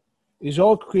 is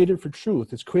all created for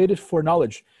truth. It's created for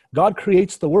knowledge. God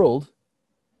creates the world.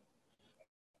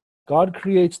 God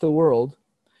creates the world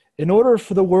in order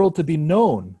for the world to be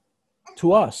known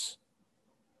to us.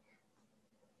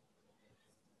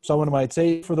 Someone might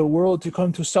say for the world to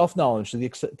come to self-knowledge to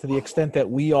the extent that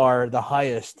we are the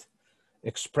highest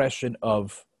expression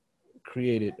of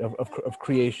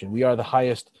creation. We are the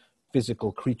highest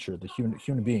physical creature, the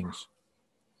human beings.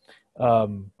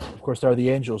 Of course, there are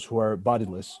the angels who are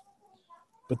bodiless,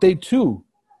 but they too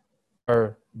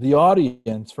are the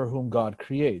audience for whom God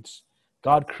creates.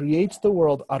 God creates the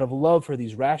world out of love for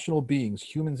these rational beings,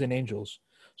 humans and angels,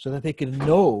 so that they can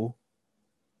know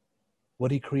what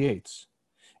he creates.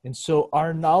 And so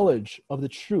our knowledge of the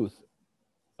truth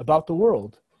about the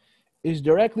world is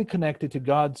directly connected to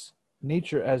God's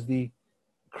nature as the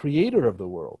creator of the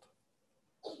world.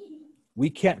 We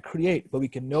can't create, but we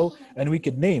can know and we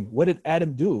can name. What did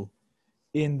Adam do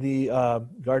in the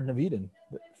Garden of Eden?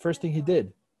 The first thing he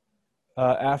did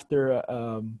after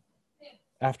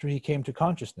he came to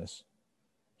consciousness,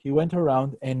 he went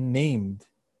around and named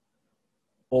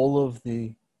all of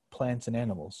the plants and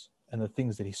animals and the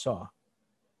things that he saw.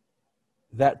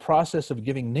 That process of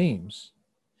giving names,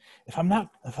 if I'm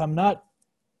not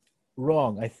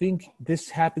wrong, I think this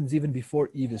happens even before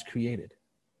Eve is created.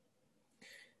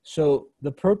 So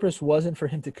the purpose wasn't for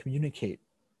him to communicate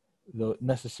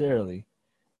necessarily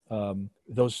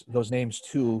those names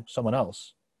to someone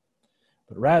else,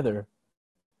 but rather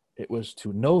it was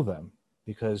to know them,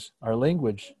 because our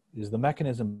language is the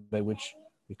mechanism by which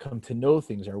we come to know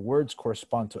things. Our words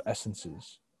correspond to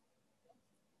essences,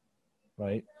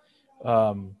 right?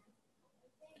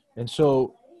 And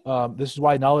so this is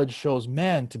why knowledge shows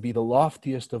man to be the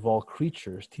loftiest of all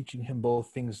creatures, teaching him both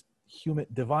things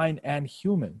divine and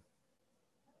human.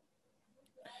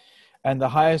 And the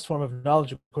highest form of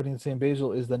knowledge, according to St.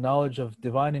 Basil, is the knowledge of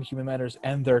divine and human matters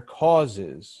and their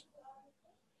causes,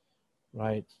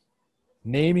 right?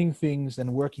 Naming things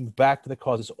and working back to the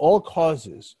causes. All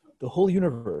causes, the whole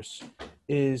universe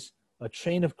is a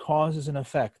chain of causes and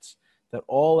effects that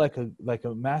all like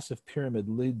a massive pyramid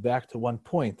lead back to one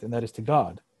point, and that is to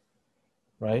God,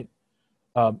 right?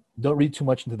 Don't read too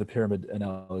much into the pyramid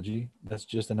analogy. That's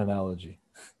just an analogy.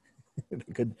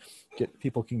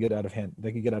 People can get out of hand.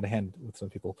 They can get out of hand with some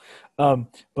people.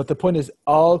 But the point is,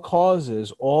 all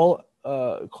causes, all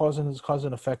cause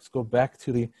and effects go back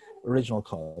to the original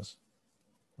cause.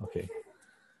 Okay.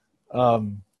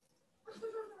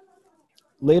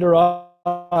 Later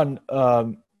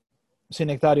on, St.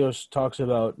 Nectarios talks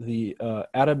about the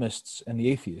atomists and the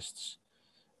atheists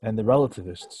and the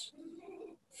relativists.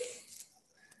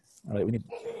 All right, we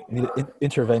need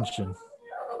intervention.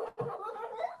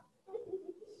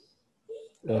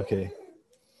 Okay.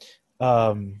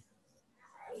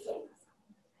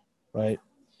 Right.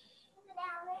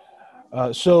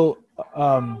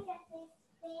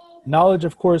 Knowledge,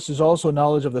 of course, is also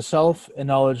knowledge of the self and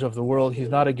knowledge of the world. He's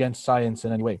not against science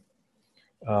in any way.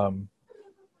 And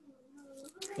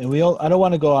I don't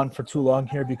want to go on for too long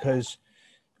here, because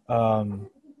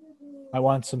I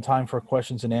want some time for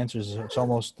questions and answers. It's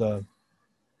almost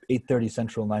 8:30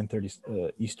 Central,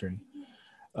 9:30 Eastern.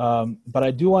 But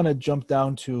I do want to jump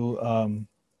down to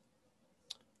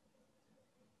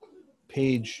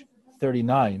page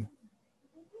 39,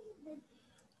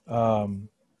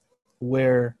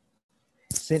 where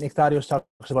St. Nectarios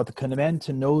talks about the command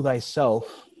to know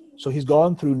thyself. So he's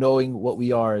gone through knowing what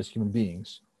we are as human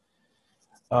beings.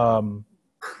 Now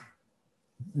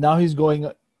he's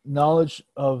going knowledge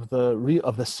of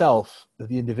the self, of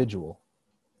the individual.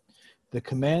 The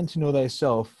command to know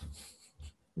thyself.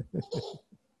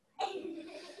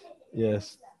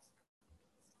 Yes.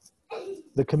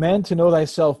 The command to know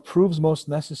thyself proves most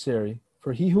necessary,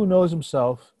 for he who knows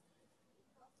himself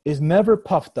is never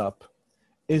puffed up,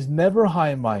 is never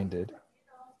high-minded,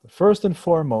 but first and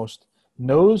foremost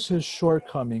knows his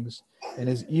shortcomings and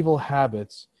his evil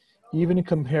habits, even in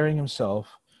comparing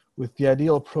himself with the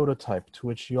ideal prototype to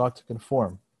which he ought to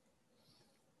conform.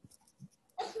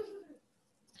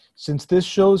 Since this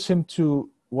shows him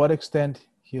to what extent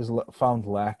he is found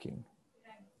lacking.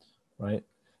 Right?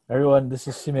 Everyone, this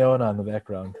is Simeona in the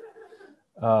background.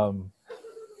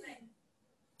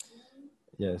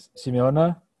 Yes,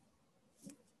 Simeona.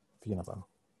 Bigyan na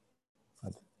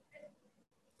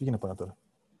pa to.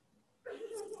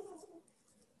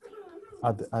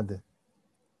 Ade.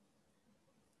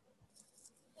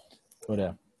 Oh,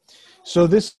 yeah. So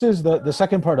this is the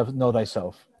second part of know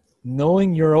thyself.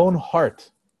 Knowing your own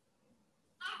heart.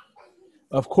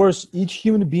 Of course, each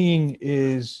human being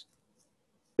is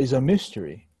a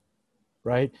mystery,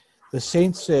 right? The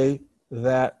saints say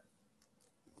that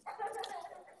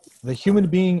the human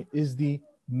being is the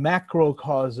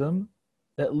macrocosm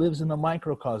that lives in the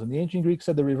microcosm. The ancient Greeks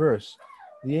said the reverse.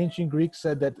 The ancient Greeks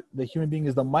said that the human being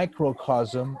is the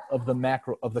microcosm of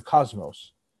the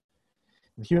cosmos.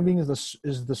 The human being is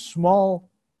the small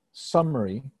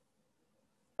summary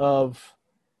of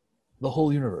the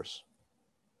whole universe.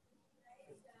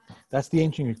 That's the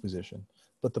ancient Greek position.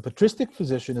 But the patristic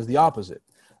position is the opposite,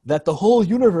 that the whole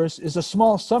universe is a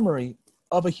small summary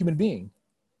of a human being.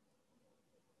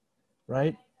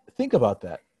 Right? Think about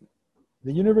that.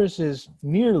 The universe is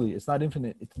it's not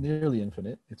infinite, it's nearly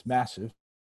infinite, it's massive.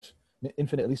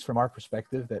 Infinite, at least from our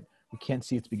perspective, that we can't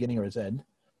see its beginning or its end.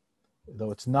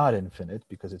 though it's not infinite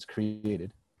because it's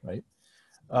created, right?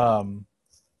 Um,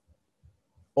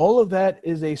 all of that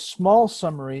is a small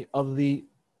summary of the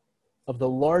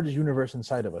large universe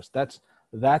inside of us.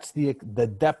 That's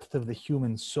the depth of the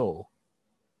human soul.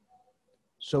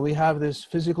 So we have this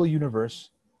physical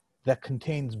universe that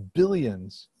contains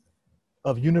billions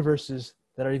of universes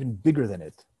that are even bigger than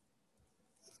it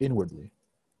inwardly.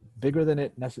 Bigger than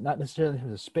it, not necessarily in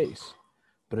terms of space,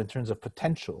 but in terms of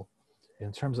potential,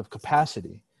 in terms of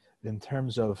capacity, in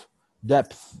terms of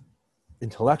depth,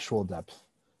 intellectual depth,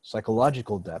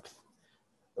 psychological depth.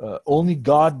 Only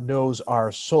God knows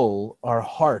our soul, our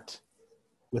heart,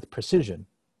 with precision.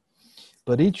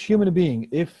 But each human being,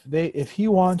 if he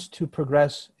wants to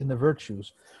progress in the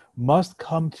virtues, must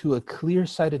come to a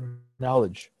clear-sighted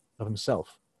knowledge of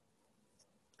himself.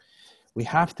 We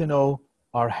have to know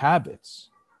our habits.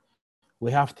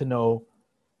 We have to know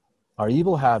our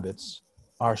evil habits,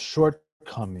 our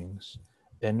shortcomings,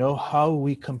 and know how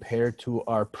we compare to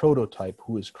our prototype,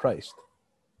 who is Christ.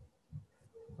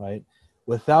 Right?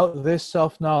 Without this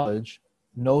self-knowledge,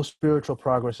 no spiritual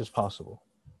progress is possible.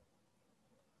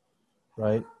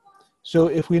 Right? So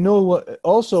if we know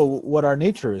what our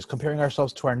nature is, comparing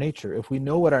ourselves to our nature, if we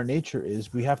know what our nature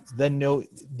is, we have to then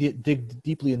dig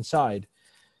deeply inside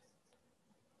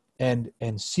and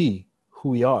see who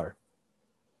we are.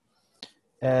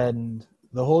 And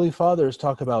the Holy Fathers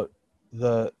talk about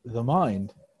the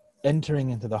mind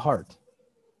entering into the heart.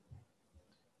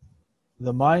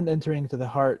 The mind entering into the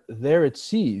heart, there it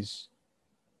sees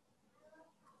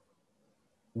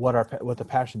what the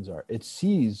passions are. It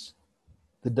sees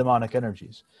the demonic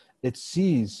energies. It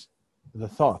sees the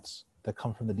thoughts that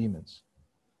come from the demons.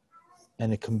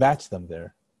 And it combats them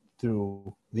there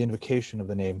through the invocation of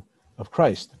the name of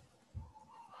Christ.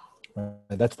 Right?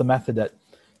 That's the method that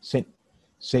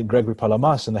Saint Gregory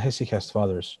Palamas and the Hesychast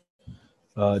Fathers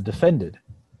defended.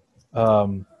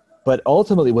 But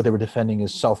ultimately what they were defending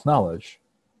is self-knowledge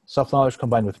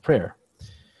combined with prayer.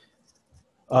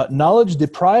 Knowledge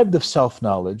deprived of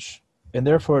self-knowledge, and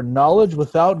therefore knowledge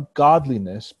without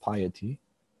godliness, piety,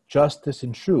 justice,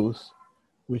 and truth,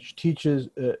 which teaches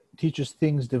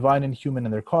things divine and human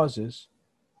in their causes,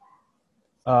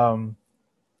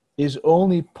 is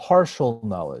only partial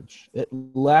knowledge. It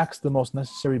lacks the most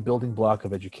necessary building block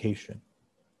of education.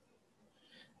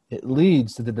 It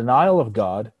leads to the denial of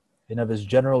God and of his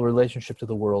general relationship to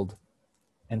the world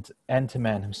and to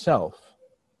man himself.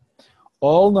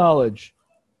 All knowledge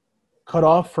cut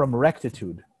off from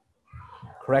rectitude,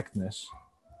 correctness,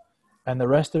 and the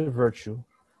rest of virtue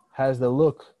has the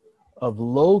look of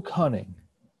low cunning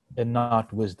and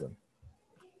not wisdom.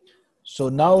 So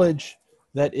knowledge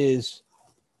that is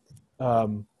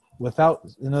without,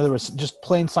 in other words, just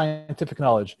plain scientific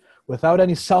knowledge, without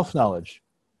any self-knowledge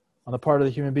on the part of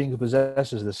the human being who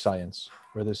possesses this science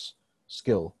or this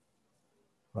skill,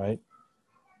 right,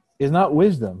 is not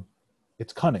wisdom,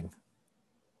 it's cunning,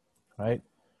 right?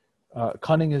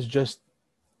 Cunning is just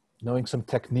knowing some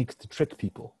techniques to trick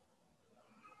people,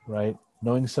 right?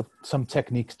 Knowing some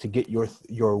techniques to get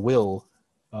your will,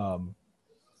 for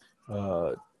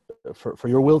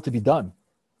your will to be done.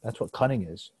 That's what cunning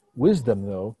is. Wisdom,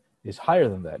 though, is higher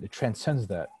than that. It transcends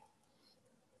that.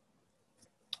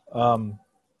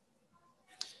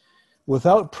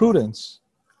 Without prudence,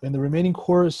 in the remaining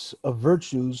course of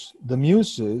virtues, the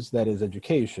muses, that is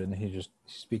education, he's just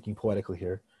speaking poetically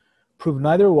here, prove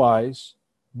neither wise,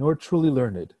 nor truly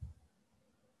learned,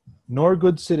 nor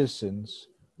good citizens,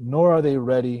 nor are they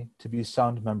ready to be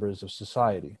sound members of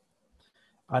society.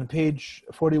 On page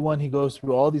 41, he goes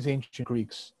through all these ancient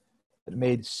Greeks that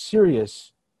made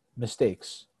serious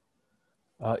mistakes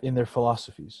in their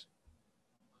philosophies.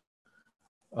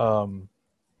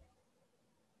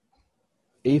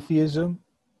 Atheism,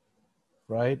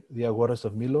 right? The Agoras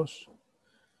of Milos,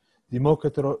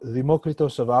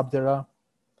 Democritus of Abdera,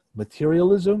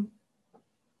 materialism,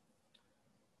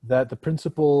 that the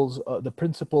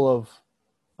principle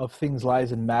of things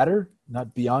lies in matter,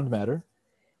 not beyond matter.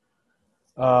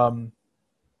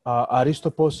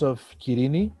 Aristoppos of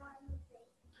Kyrene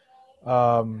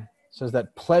says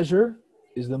that pleasure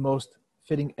is the most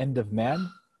fitting end of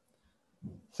man.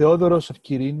 Theodoros of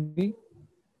Kyrene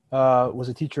was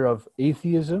a teacher of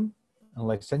atheism and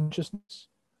licentiousness.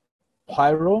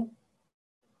 Pyrrho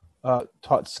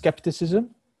taught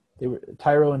skepticism.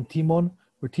 Tyro and Timon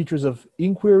were teachers of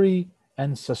inquiry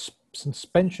and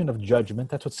suspension of judgment.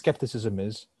 That's what skepticism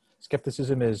is.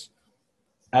 Skepticism is,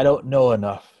 I don't know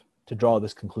enough to draw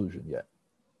this conclusion yet.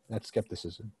 That's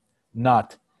skepticism.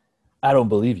 Not, I don't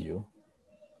believe you.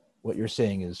 What you're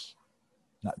saying is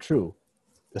not true.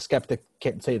 The skeptic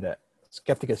can't say that. The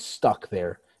skeptic is stuck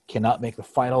there, cannot make the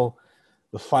final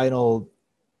final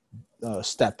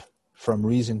step from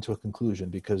reason to a conclusion,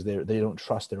 because they don't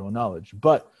trust their own knowledge.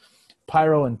 But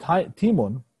Pyrrho and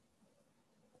Timon,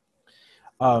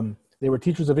 they were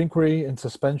teachers of inquiry and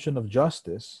suspension of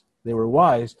justice. They were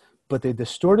wise, but they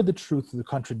distorted the truth through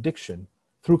contradiction.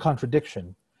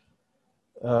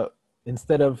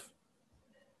 Instead of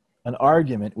an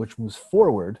argument which moves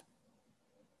forward,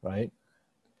 right,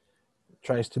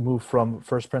 tries to move from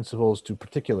first principles to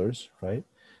particulars, right,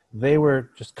 they were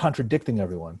just contradicting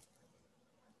everyone.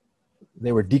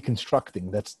 They were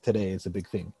deconstructing. That's today is a big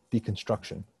thing,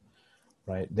 deconstruction,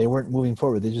 right? They weren't moving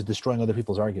forward. They're just destroying other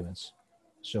people's arguments.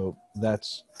 So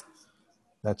that's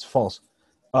false.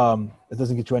 It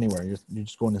doesn't get you anywhere. You're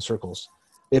just going in circles.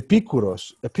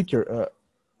 Epicurus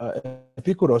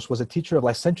was a teacher of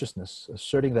licentiousness,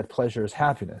 asserting that pleasure is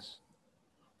happiness.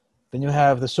 Then you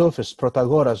have the sophists,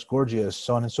 Protagoras, Gorgias,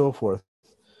 so on and so forth,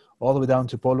 all the way down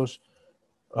to Polus,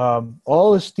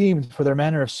 all esteemed for their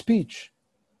manner of speech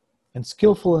and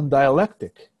skillful in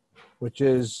dialectic, which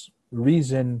is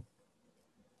reason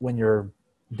when you're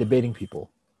debating people.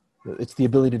 It's the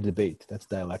ability to debate. That's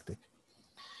dialectic.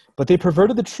 But they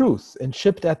perverted the truth and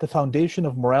chipped at the foundation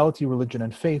of morality, religion,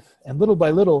 and faith, and little by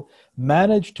little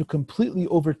managed to completely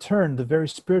overturn the very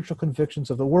spiritual convictions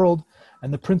of the world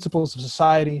and the principles of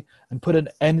society and put an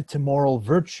end to moral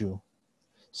virtue,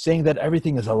 saying that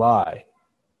everything is a lie,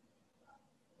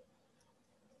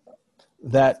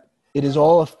 that it is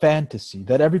all a fantasy,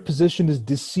 that every position is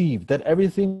deceived, that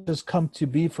everything has come to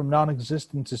be from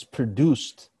non-existence is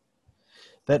produced,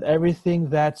 that everything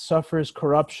that suffers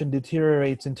corruption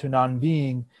deteriorates into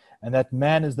non-being, and that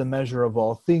man is the measure of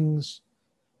all things.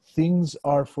 Things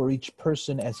are for each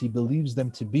person as he believes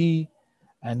them to be,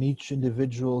 and each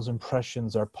individual's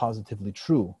impressions are positively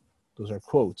true. Those are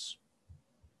quotes.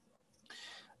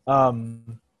 The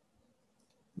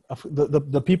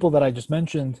people that I just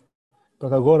mentioned,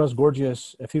 Protagoras,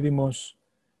 Gorgias, Euthydemus,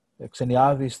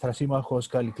 Xeniadis, Thrasymachos,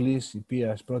 Callicles,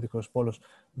 Hippias, Proticos, Polus,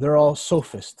 they're all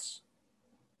sophists.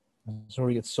 That's where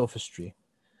we get sophistry.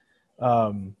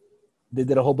 They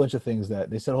did a whole bunch of things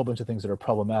they said a whole bunch of things that are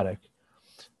problematic.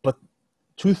 But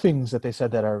two things that they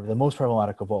said that are the most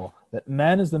problematic of all, that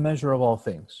man is the measure of all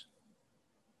things,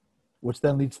 which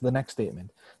then leads to the next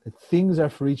statement, that things are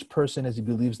for each person as he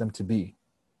believes them to be.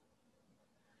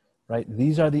 Right?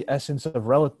 These are the essence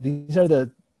of these are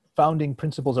the founding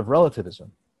principles of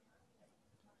relativism.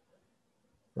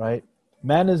 Right?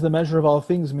 Man is the measure of all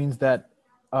things means that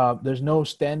there's no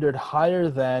standard higher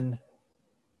than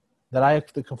that I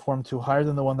have to conform to, higher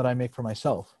than the one that I make for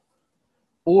myself,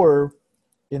 or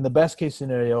in the best case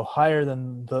scenario, higher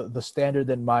than the standard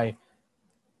that my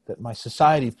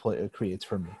society creates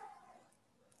for me,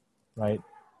 right?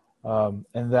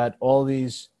 And that all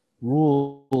these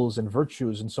rules and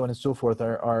virtues and so on and so forth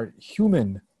are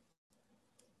human,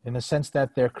 in the sense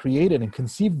that they're created and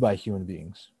conceived by human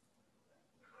beings.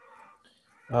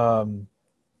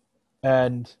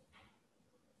 And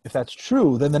if that's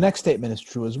true, then the next statement is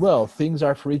true as well. Things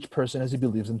are for each person as he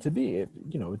believes them to be. It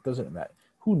doesn't matter.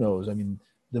 Who knows? I mean,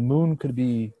 the moon could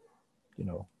be,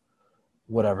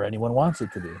 whatever anyone wants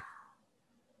it to be,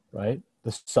 right?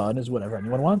 The sun is whatever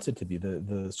anyone wants it to be.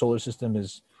 The solar system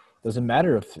doesn't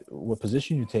matter what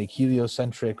position you take,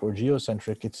 heliocentric or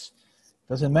geocentric.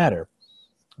 Doesn't matter.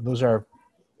 Those are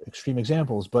extreme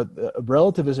examples, but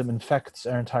relativism infects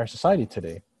our entire society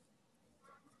today.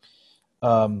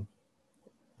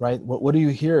 Right? What do you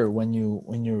hear when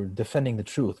you're defending the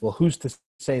truth? Well, who's to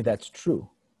say that's true?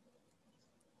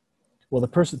 Well,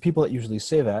 people that usually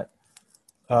say that,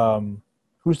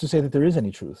 who's to say that there is any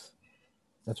truth?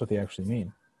 That's what they actually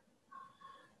mean.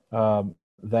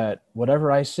 That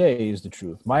whatever I say is the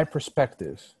truth. My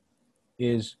perspective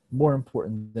is more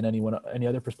important than any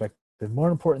other perspective,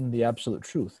 more important than the absolute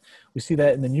truth. We see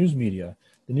that in the news media.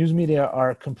 The news media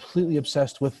are completely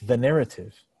obsessed with the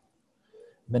narrative.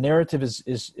 The narrative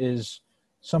is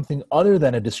something other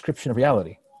than a description of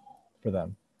reality for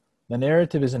them. The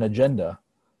narrative is an agenda.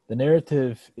 The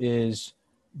narrative is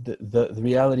the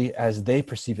reality as they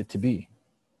perceive it to be.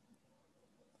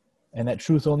 And that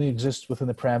truth only exists within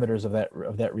the parameters of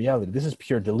that reality. This is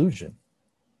pure delusion,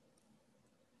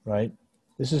 right?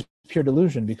 This is pure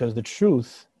delusion because the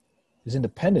truth is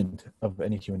independent of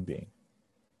any human being.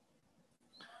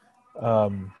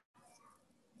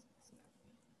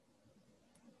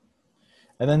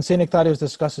 And then St. Nectarios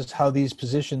discusses how these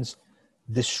positions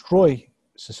destroy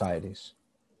societies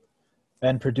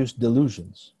and produce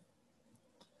delusions.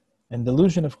 And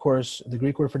delusion, of course, the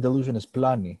Greek word for delusion is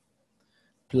plani.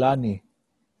 Plani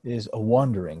is a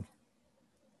wandering.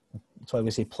 That's why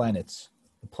we say planets.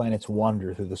 The planets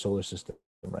wander through the solar system,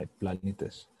 right?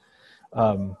 Planites.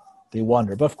 They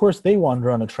wander. But of course, they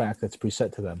wander on a track that's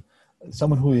preset to them.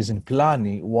 Someone who is in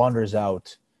plani wanders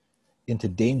out into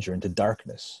danger, into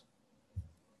darkness,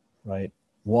 right?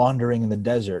 Wandering in the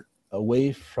desert,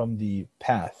 away from the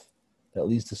path that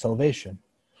leads to salvation.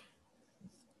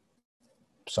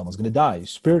 Someone's going to die,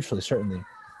 spiritually, certainly.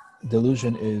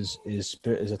 Delusion is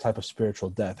a type of spiritual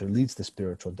death, or leads to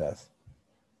spiritual death.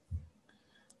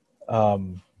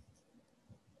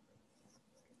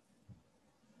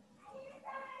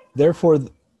 Therefore,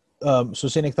 so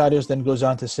St. Nectarios then goes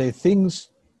on to say things,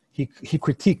 he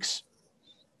critiques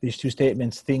these two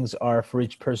statements: things are for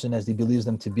each person as he believes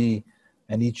them to be,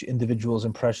 and each individual's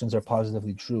impressions are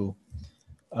positively true.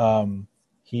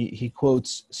 He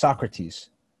quotes Socrates.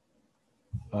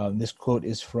 This quote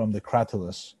is from the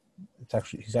Cratylus.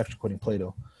 He's actually quoting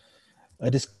Plato.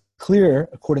 It is clear,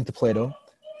 according to Plato,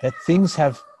 that things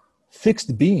have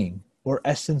fixed being or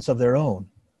essence of their own.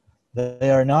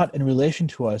 They are not in relation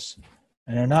to us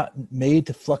and are not made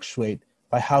to fluctuate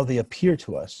by how they appear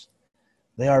to us.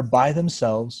 They are by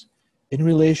themselves in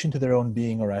relation to their own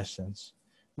being or essence,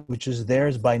 which is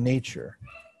theirs by nature.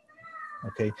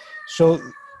 Okay, so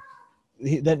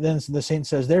then the saint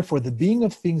says, therefore, the being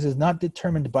of things is not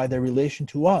determined by their relation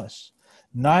to us,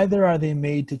 neither are they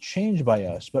made to change by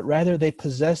us, but rather they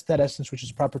possess that essence which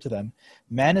is proper to them.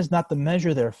 Man is not the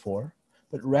measure, therefore,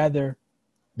 but rather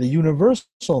the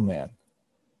universal man.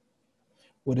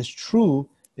 What is true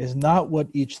is not what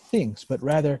each thinks, but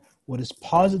rather what is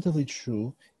positively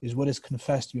true is what is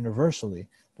confessed universally,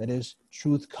 that is,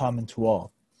 truth common to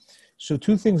all. So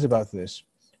two things about this.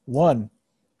 One,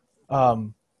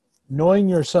 knowing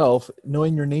yourself,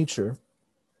 knowing your nature,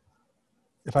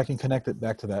 if I can connect it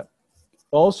back to that,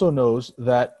 also knows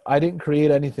that I didn't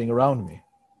create anything around me.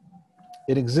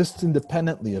 It exists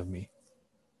independently of me.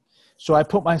 So I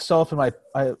put myself in my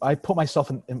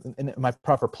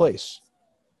proper place.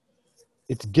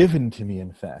 It's given to me,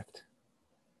 in fact.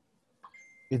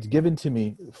 It's given to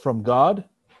me from God,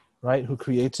 right, who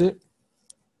creates it.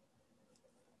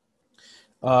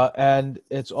 And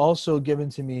it's also given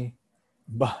to me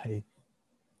by,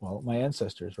 well, my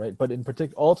ancestors, right? But in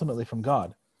particular, ultimately from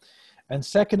God. And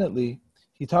secondly,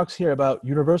 he talks here about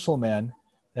universal man,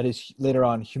 that is later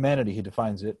on humanity, he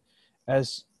defines it,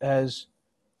 as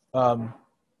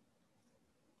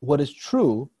what is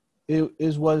true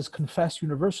is what is confessed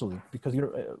universally, because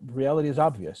reality is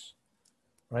obvious,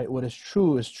 right? What is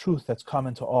true is truth that's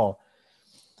common to all.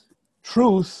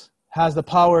 Truth has the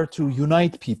power to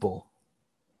unite people.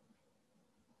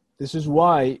 This is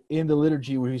why in the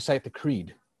liturgy we recite the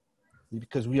creed,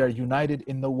 because we are united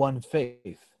in the one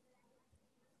faith,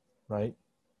 right?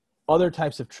 Other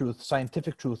types of truth,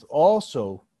 scientific truth,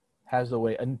 also has the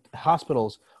way, and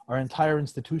hospitals are entire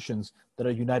institutions that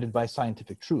are united by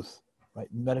scientific truth, right?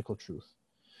 Medical truth.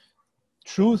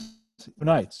 Truth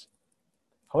unites.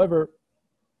 However,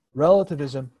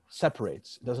 relativism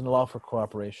separates. It doesn't allow for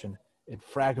cooperation. It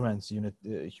fragments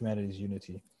humanity's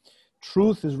unity.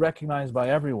 Truth is recognized by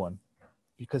everyone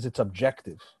because it's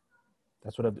objective.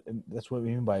 That's what we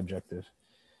mean by objective.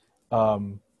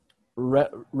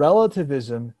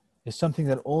 Relativism is something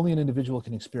that only an individual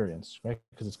can experience, right?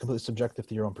 Because it's completely subjective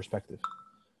to your own perspective,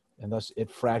 and thus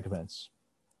it fragments.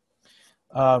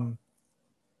 So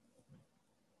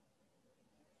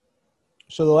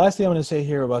the last thing I'm going to say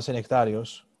here about St.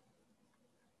 Nectarios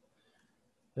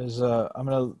is I'm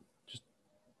going to just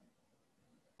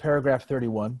paragraph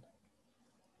 31,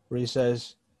 where he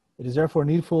says, "It is therefore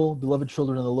needful, beloved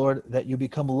children of the Lord, that you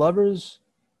become lovers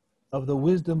of the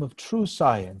wisdom of true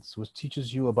science, which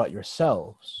teaches you about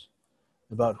yourselves,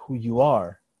 about who you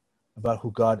are, about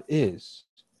who God is,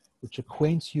 which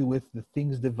acquaints you with the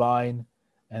things divine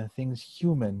and things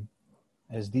human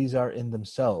as these are in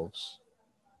themselves,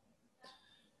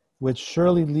 which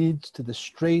surely leads to the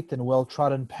straight and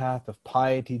well-trodden path of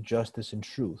piety, justice, and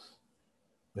truth.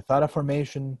 Without a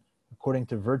formation, according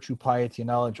to virtue, piety, and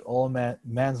knowledge, all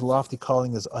man's lofty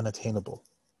calling is unattainable."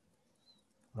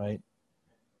 Right?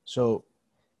 So,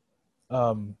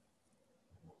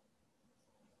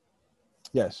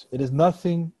 yes, it is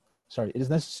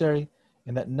necessary,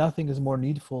 and that nothing is more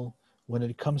needful when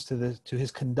it comes to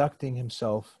his conducting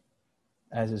himself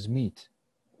as his meet.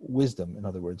 Wisdom, in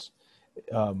other words.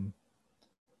 Let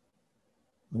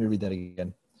me read that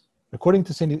again. According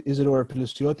to St. Isidore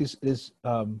Pilustiotis,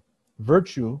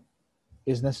 virtue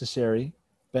is necessary,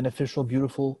 beneficial,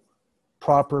 beautiful,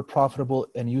 proper, profitable,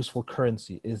 and useful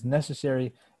currency. It is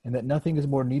necessary, and that nothing is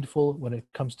more needful when it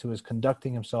comes to his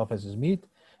conducting himself as his meet.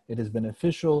 It is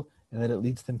beneficial, and that it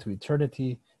leads them to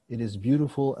eternity. It is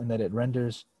beautiful, and that it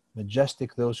renders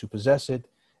majestic those who possess it.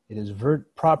 It is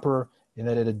proper, in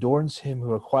that it adorns him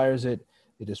who acquires it.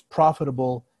 It is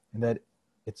profitable in that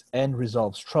its end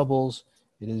resolves troubles.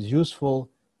 It is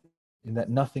useful in that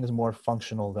nothing is more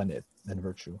functional than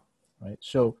virtue, right?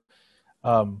 So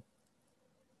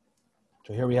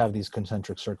here we have these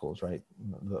concentric circles, right?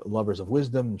 The lovers of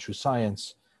wisdom and true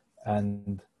science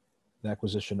and the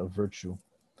acquisition of virtue,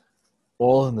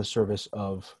 all in the service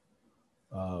of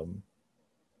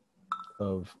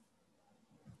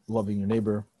loving your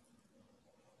neighbor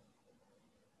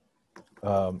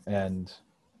and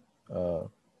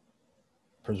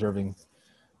preserving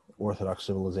Orthodox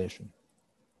civilization.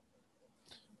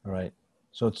 All right,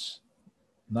 so it's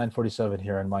 9:47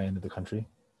 here on my end of the country.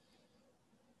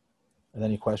 And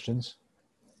any questions?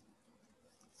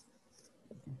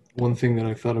 One thing that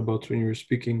I thought about when you were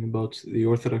speaking about the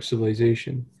Orthodox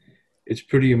civilization, it's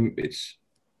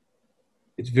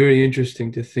very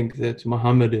interesting to think that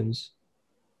Mohammedans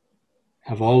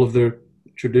have all of their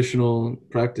traditional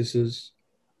practices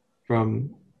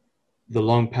from the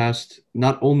long past,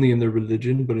 not only in their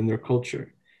religion, but in their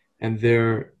culture. And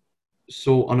they're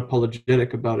so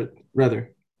unapologetic about it.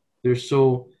 Rather, they're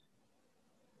so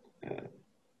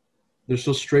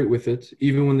straight with it,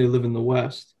 even when they live in the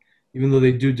West. Even though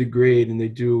they do degrade and they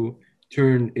do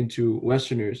turn into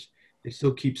Westerners, they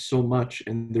still keep so much,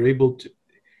 and they're able to.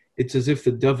 It's as if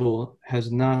the devil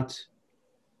has not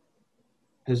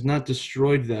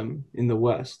destroyed them in the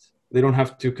West. They don't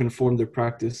have to conform their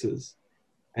practices,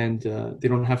 and they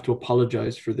don't have to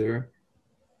apologize for their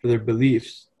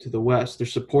beliefs to the West.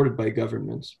 They're supported by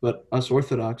governments, but us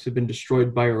Orthodox have been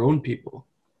destroyed by our own people.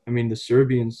 I mean, the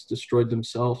Serbians destroyed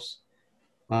themselves.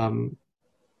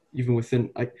 Even within,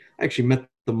 I actually met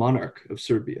the monarch of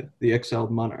Serbia, the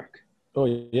exiled monarch. Oh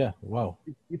yeah! Wow.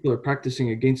 People are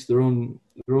practicing against their own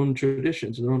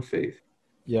traditions and their own faith.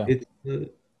 Yeah.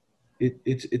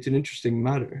 It's an interesting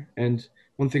matter. And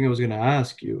one thing I was going to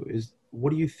ask you is, what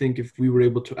do you think if we were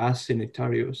able to ask St.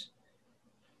 Nectarios,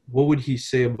 what would he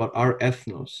say about our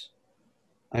ethnos?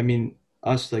 I mean,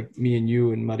 us, like me and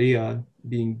you and Maria,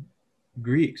 being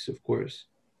Greeks, of course.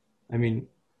 I mean,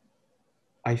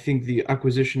 I think the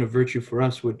acquisition of virtue for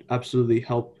us would absolutely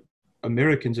help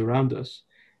Americans around us.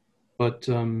 But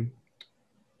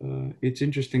it's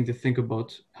interesting to think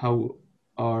about how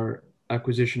our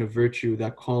acquisition of virtue,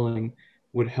 that calling,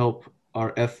 would help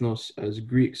our ethnos as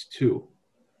Greeks too.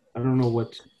 I don't know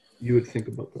what you would think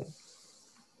about that.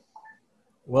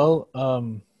 Well,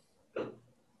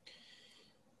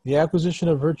 the acquisition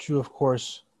of virtue, of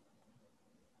course,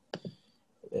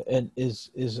 and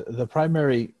is the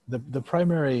primary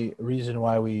reason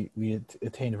why we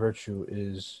attain virtue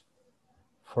is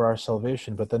for our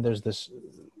salvation. But then there's this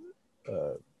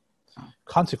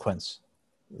consequence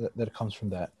that comes from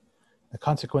that. The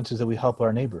consequence is that we help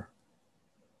our neighbor,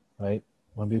 right?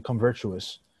 When we become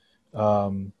virtuous,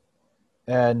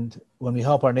 and when we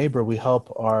help our neighbor, we help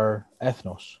our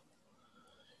ethnos.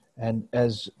 And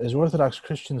as Orthodox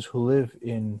Christians who live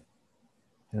in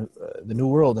the New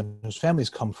World and whose families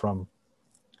come from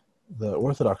the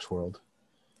Orthodox world,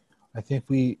 I think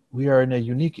we are in a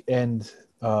unique and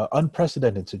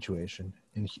unprecedented situation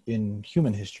in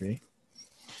human history,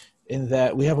 in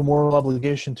that we have a moral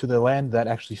obligation to the land that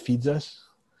actually feeds us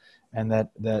and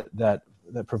that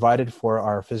provided for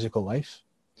our physical life.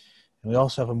 And we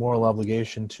also have a moral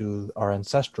obligation to our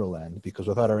ancestral land, because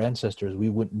without our ancestors, we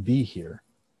wouldn't be here.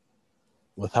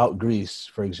 Without Greece,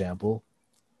 for example,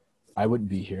 I wouldn't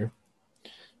be here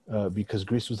because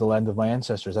Greece was the land of my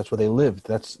ancestors. That's where they lived.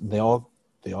 They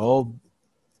all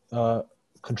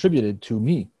contributed to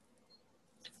me.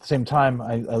 At the same time,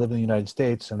 I live in the United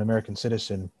States. I'm an American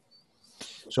citizen.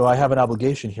 So I have an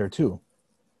obligation here too.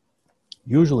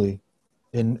 Usually,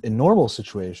 in normal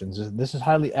situations, this is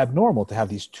highly abnormal to have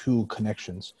these two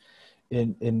connections.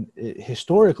 In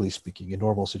historically speaking, in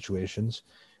normal situations,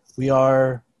 we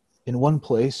are in one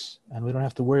place and we don't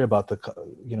have to worry about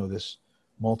this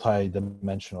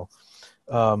multi-dimensional.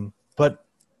 But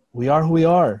we are who we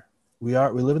are. We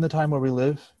live in the time where we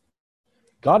live.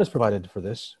 God has provided for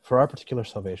this, for our particular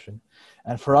salvation.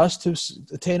 And for us to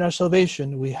attain our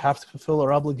salvation, we have to fulfill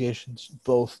our obligations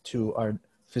both to our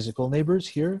physical neighbors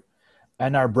here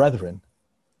and our brethren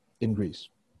in Greece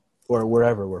or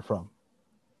wherever we're from,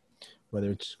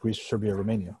 whether it's Greece, Serbia,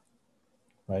 Romania,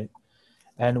 right?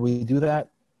 And we do that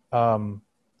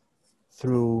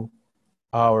through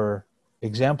our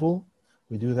example.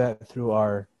 We do that through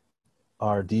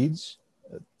our deeds,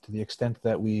 to the extent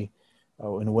that we,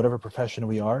 in whatever profession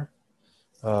we are,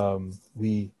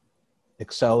 we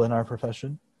excel in our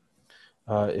profession.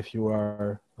 If you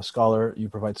are a scholar, you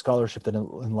provide scholarship that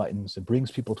enlightens, it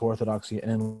brings people to orthodoxy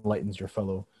and enlightens your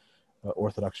fellow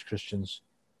Orthodox Christians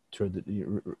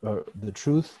the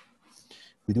truth.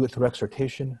 We do it through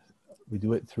exhortation. We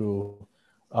do it through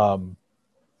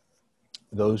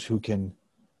those who can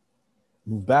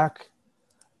move back,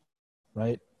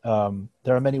 right?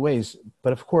 There are many ways,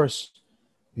 but of course,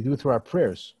 we do it through our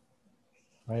prayers,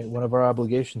 right? One of our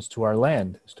obligations to our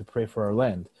land is to pray for our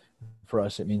land. For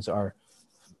us, it means our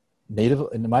native,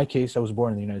 in my case, I was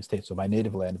born in the United States, so my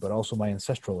native land, but also my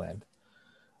ancestral land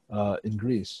in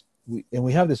Greece.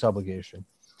 We have this obligation.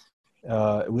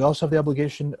 We also have the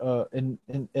obligation,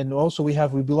 and also we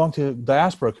belong to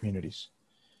diaspora communities.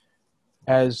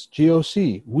 As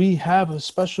GOC, we have a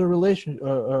special obligation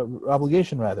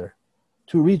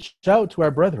to reach out to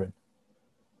our brethren.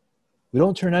 We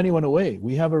don't turn anyone away.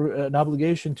 We have an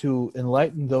obligation to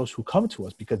enlighten those who come to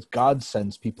us because God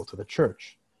sends people to the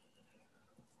church.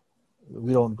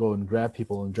 We don't go and grab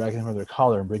people and drag them by their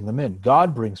collar and bring them in.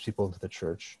 God brings people into the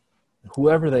church,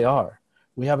 whoever they are.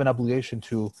 We have an obligation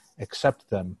to accept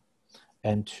them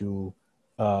and to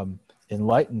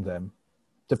enlighten them,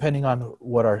 depending on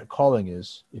what our calling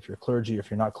is. If you're clergy,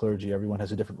 if you're not clergy, everyone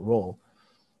has a different role.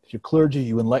 If you're clergy,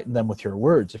 you enlighten them with your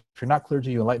words. If you're not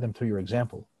clergy, you enlighten them through your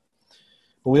example.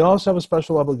 But we also have a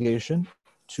special obligation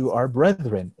to our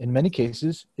brethren. In many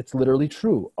cases, it's literally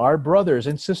true. Our brothers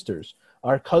and sisters,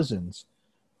 our cousins,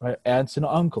 right, aunts and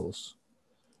uncles,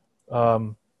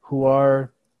 who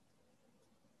are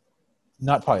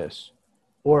not pious,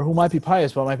 or who might be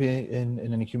pious but might be in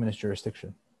an ecumenist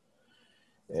jurisdiction.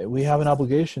 We have an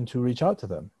obligation to reach out to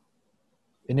them.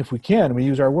 And if we can, we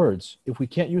use our words. If we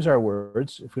can't use our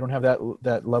words, if we don't have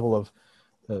that level of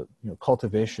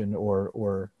cultivation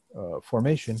or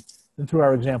formation, then through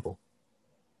our example.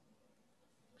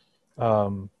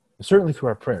 Certainly through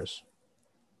our prayers.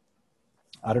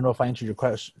 I don't know if I answered your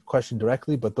question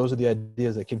directly, but those are the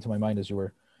ideas that came to my mind as you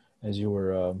were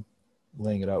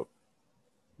laying it out.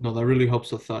 No, that really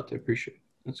helps the thought. I appreciate it.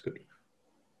 That's good.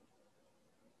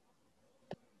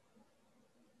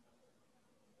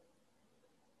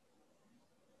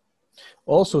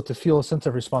 Also, to feel a sense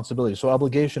of responsibility. So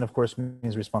obligation, of course,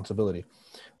 means responsibility.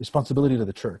 Responsibility to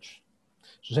the church.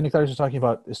 So St. Nectarius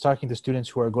is talking to students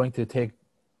who are going to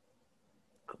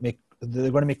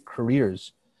make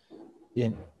careers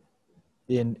in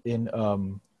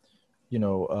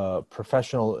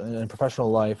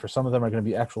professional life, or some of them are going to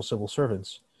be actual civil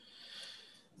servants.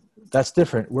 That's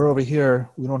different. We're over here,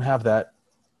 we don't have that,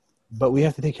 but we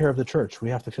have to take care of the church. We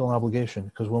have to feel an obligation,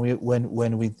 because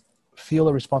when we feel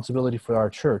a responsibility for our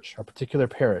church, our particular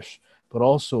parish, but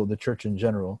also the church in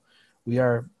general, we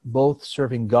are both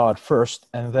serving God first,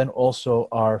 and then also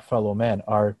our fellow man,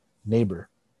 our neighbor.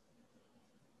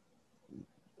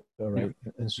 All right,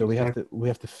 and so we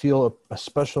have to feel a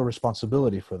special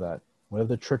responsibility for that. Whatever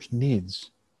the church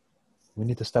needs, we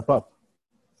need to step up.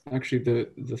 Actually,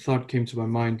 the thought came to my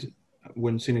mind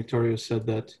when St. Nectarius said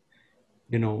that,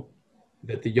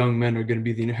 that the young men are going to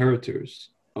be the inheritors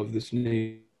of this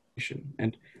nation.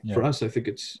 And for us, I think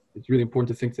it's really important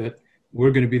to think that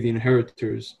we're going to be the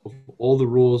inheritors of all the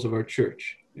roles of our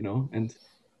church, and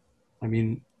I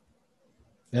mean...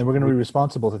 And we're going to be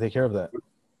responsible to take care of that.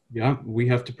 Yeah, we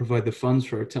have to provide the funds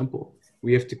for our temple.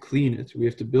 We have to clean it. We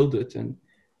have to build it. And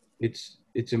it's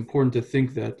important to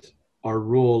think that our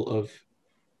role of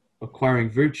acquiring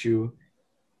virtue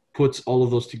puts all of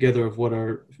those together of what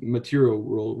our material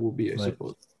role will be, I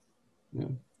suppose. Yeah.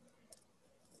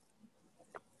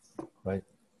 Right.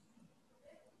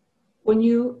 When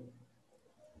you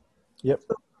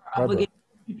Obligation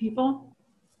to people?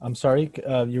 I'm sorry,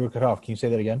 you were cut off. Can you say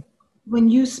that again? When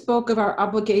you spoke of our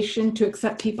obligation to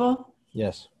accept people,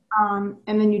 Yes. and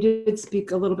then you did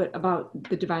speak a little bit about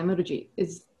the Divine Liturgy.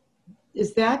 Is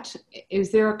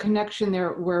there a connection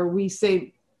there where we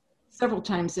say several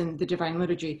times in the Divine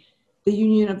Liturgy, the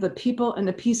union of the people and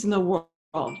the peace in the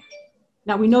world?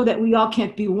 Now we know that we all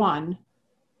can't be one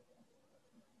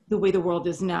the way the world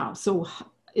is now. So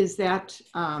is that,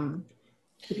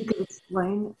 if you could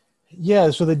explain?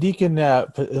 Yeah, so the deacon,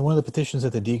 one of the petitions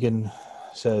that the deacon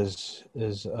says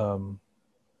is the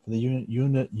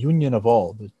union of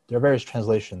all. There are various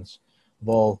translations of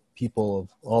all people, of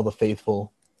all the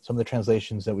faithful. Some of the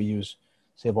translations that we use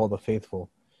say of all the faithful.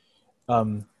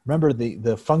 Remember,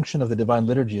 the function of the Divine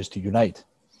Liturgy is to unite.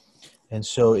 And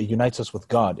so it unites us with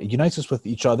God. It unites us with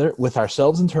each other, with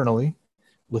ourselves internally,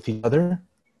 with each other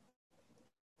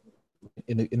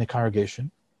in the congregation,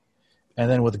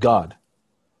 and then with God.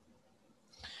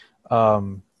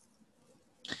 And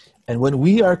when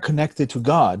we are connected to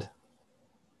God,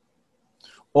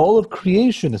 all of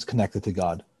creation is connected to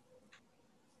God.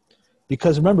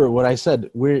 Because remember what I said,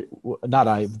 but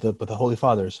the Holy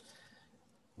Fathers,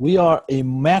 we are a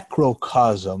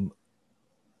macrocosm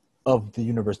of the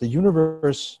universe. The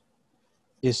universe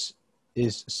is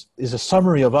a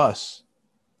summary of us,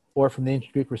 or from the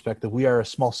ancient Greek perspective, we are a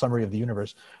small summary of the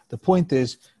universe. The point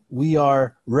is, we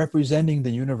are representing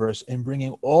the universe and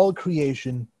bringing all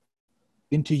creation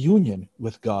into union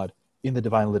with God in the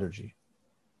divine liturgy.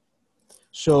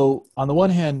 So on the one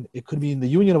hand, it could be in the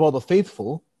union of all the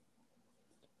faithful,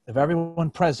 of everyone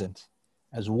present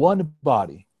as one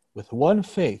body with one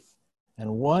faith and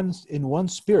in one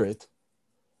spirit,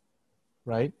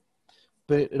 right?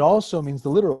 But it also means the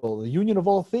literal, the union of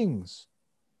all things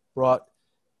brought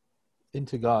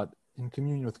into God, in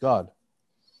communion with God.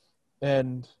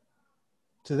 And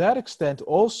to that extent,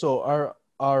 also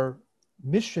our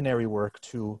missionary work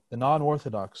to the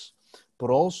non-Orthodox, but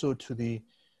also to the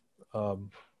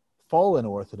fallen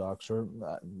Orthodox, or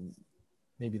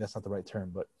maybe that's not the right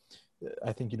term, but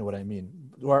I think you know what I mean.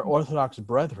 Our Orthodox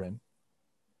brethren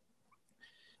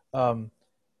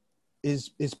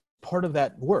is part of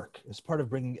that work. It's part of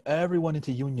bringing everyone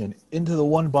into union, into the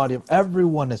one body of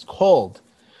everyone is called.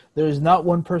 There is not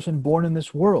one person born in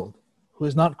this world who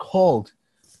is not called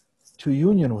to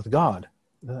union with God.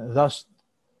 Thus,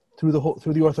 through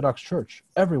the Orthodox Church,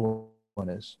 everyone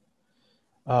is.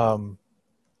 And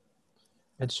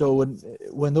so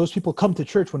when those people come to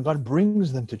church, when God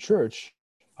brings them to church,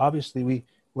 obviously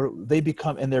they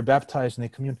become, and they're baptized and they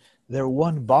commune, they're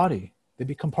one body. They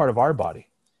become part of our body.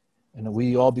 And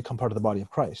we all become part of the body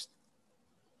of Christ.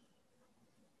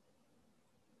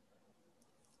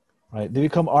 Right? They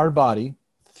become our body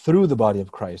through the body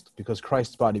of Christ, because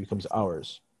Christ's body becomes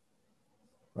ours.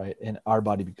 Right? And our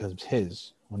body becomes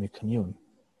his when we commune.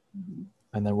 Mm-hmm.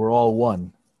 And then we're all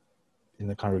one in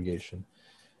the congregation.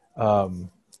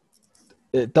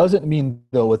 It doesn't mean,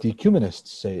 though, what the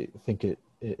ecumenists think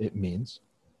it means,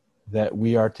 that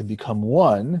we are to become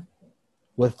one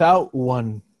without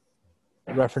one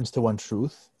reference to one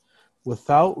truth,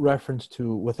 without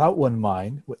one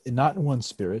mind, not in one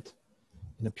spirit,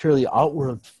 in a purely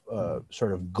outward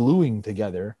sort of gluing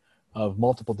together of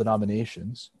multiple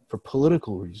denominations for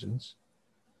political reasons.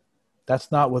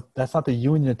 That's not the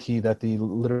unity that the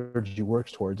liturgy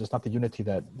works towards. It's not the unity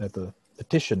that the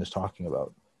petition is talking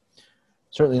about.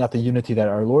 Certainly not the unity that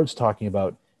our Lord's talking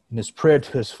about in his prayer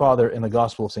to his Father in the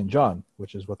Gospel of St. John,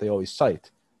 which is what they always cite,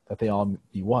 that they all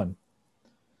be one.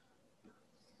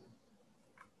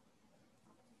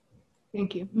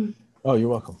 Thank you. Oh, you're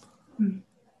welcome.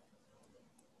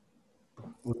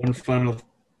 One final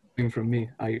thing from me.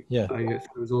 I thought it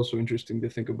was also interesting to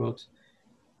think about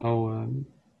how it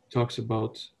talks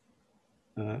about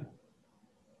our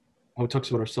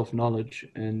self-knowledge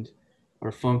and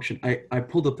our function. I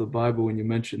pulled up the Bible when you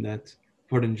mentioned that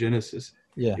part in Genesis.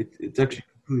 Yeah. It's actually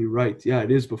completely right. Yeah,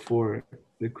 it is before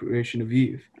the creation of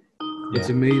Eve. Yeah. It's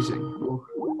amazing.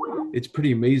 It's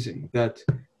pretty amazing that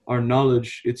our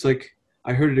knowledge, it's like,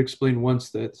 I heard it explained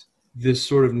once that this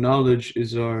sort of knowledge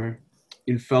is our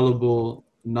infallible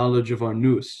knowledge of our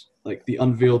nous, like the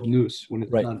unveiled nous, when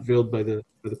it's not veiled by the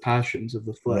passions of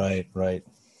the flesh. Right.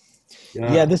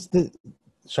 Yeah.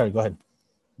 Sorry, go ahead.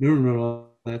 No.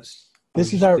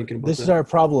 This is our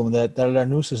problem, that our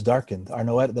nous is darkened.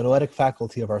 The noetic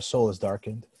faculty of our soul is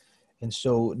darkened. And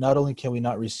so not only can we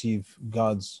not receive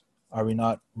are we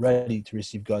not ready to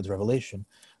receive God's revelation,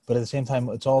 but at the same time,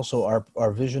 it's also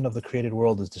our vision of the created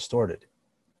world is distorted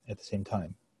at the same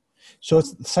time. So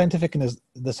the scientific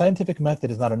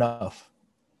method is not enough.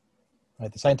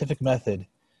 Right? The scientific method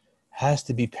has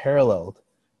to be paralleled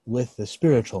with the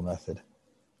spiritual method,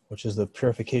 which is the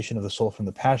purification of the soul from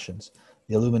the passions,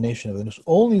 the illumination of the nous.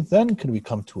 Only then can we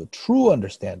come to a true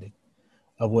understanding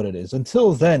of what it is.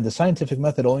 Until then, the scientific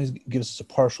method only gives us a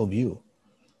partial view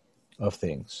of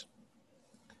things.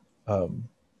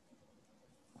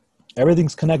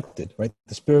 Everything's connected, right?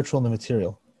 The spiritual and the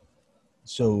material.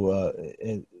 So,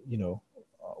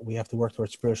 we have to work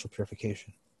towards spiritual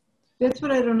purification. That's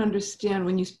what I don't understand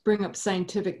when you bring up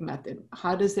scientific method.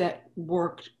 How does that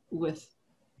work with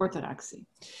orthodoxy?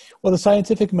 Well, the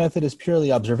scientific method is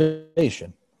purely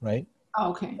observation, right? Oh,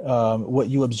 okay. What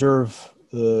you observe,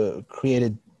 the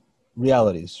created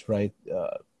realities, right?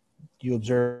 You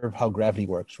observe how gravity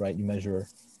works, right? You measure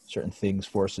certain things,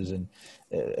 forces and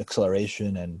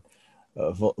acceleration and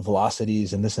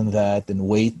velocities and this and that and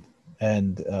weight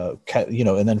and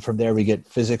and then from there we get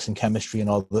physics and chemistry and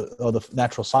all the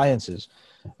natural sciences,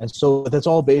 and so that's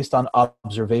all based on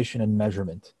observation and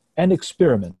measurement and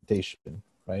experimentation,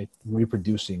 right?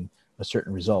 Reproducing a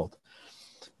certain result.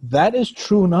 That is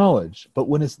true knowledge, but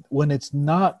when it's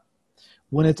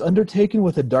undertaken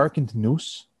with a darkened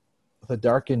nous, with a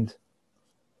darkened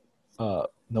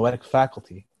noetic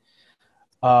faculty,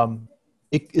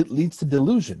 it leads to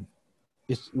delusion.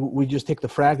 we just take the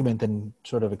fragment and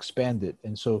sort of expand it.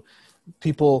 And so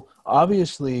people,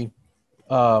 obviously,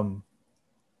 our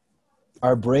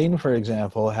brain, for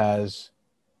example, has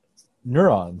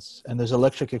neurons, and there's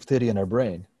electric activity in our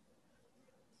brain.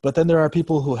 But then there are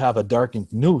people who have a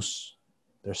darkened nous.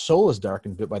 Their soul is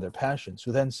darkened by their passions,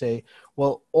 who then say,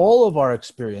 well, all of our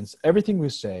experience, everything we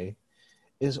say,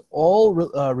 is all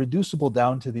reducible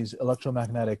down to these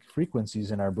electromagnetic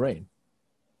frequencies in our brain,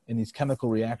 in these chemical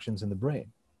reactions in the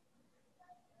brain,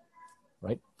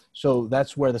 right? So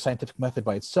that's where the scientific method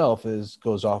by itself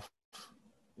goes off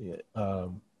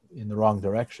in the wrong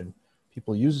direction.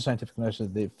 People use the scientific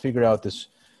method, they figure out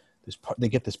they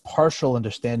get this partial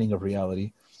understanding of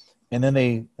reality, and then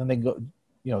they go,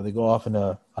 they go off on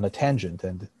a tangent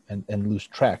and lose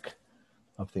track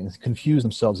of things, confuse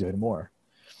themselves even more.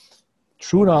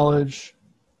 True knowledge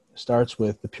starts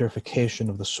with the purification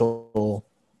of the soul,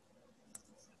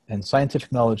 and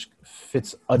scientific knowledge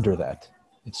fits under that.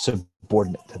 It's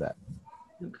subordinate to that.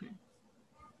 Okay.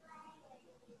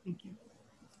 Thank you.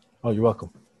 Oh, you're welcome.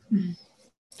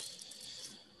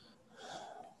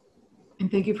 And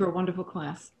thank you for a wonderful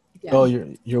class. Again. Oh,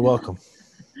 you're welcome.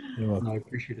 You're welcome. No, I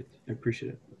appreciate it. I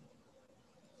appreciate it.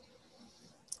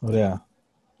 Ωραία.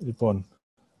 Λοιπόν.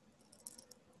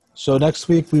 So next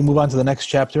week we move on to the next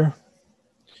chapter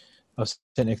of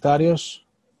St. Nectarios,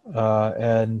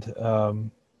 and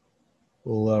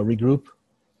we'll regroup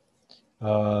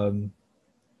in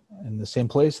the same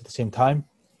place at the same time.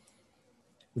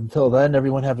 Until then,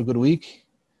 everyone have a good week.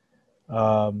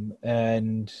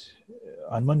 And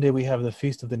on Monday we have the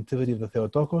Feast of the Nativity of the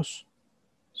Theotokos.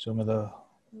 So may the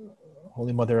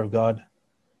Holy Mother of God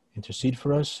intercede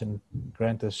for us and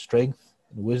grant us strength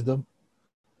and wisdom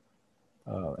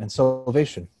and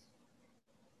salvation.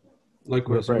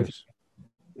 Likewise. Thank you.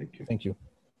 Thank you. Thank you.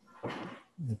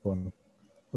 Λοιπόν.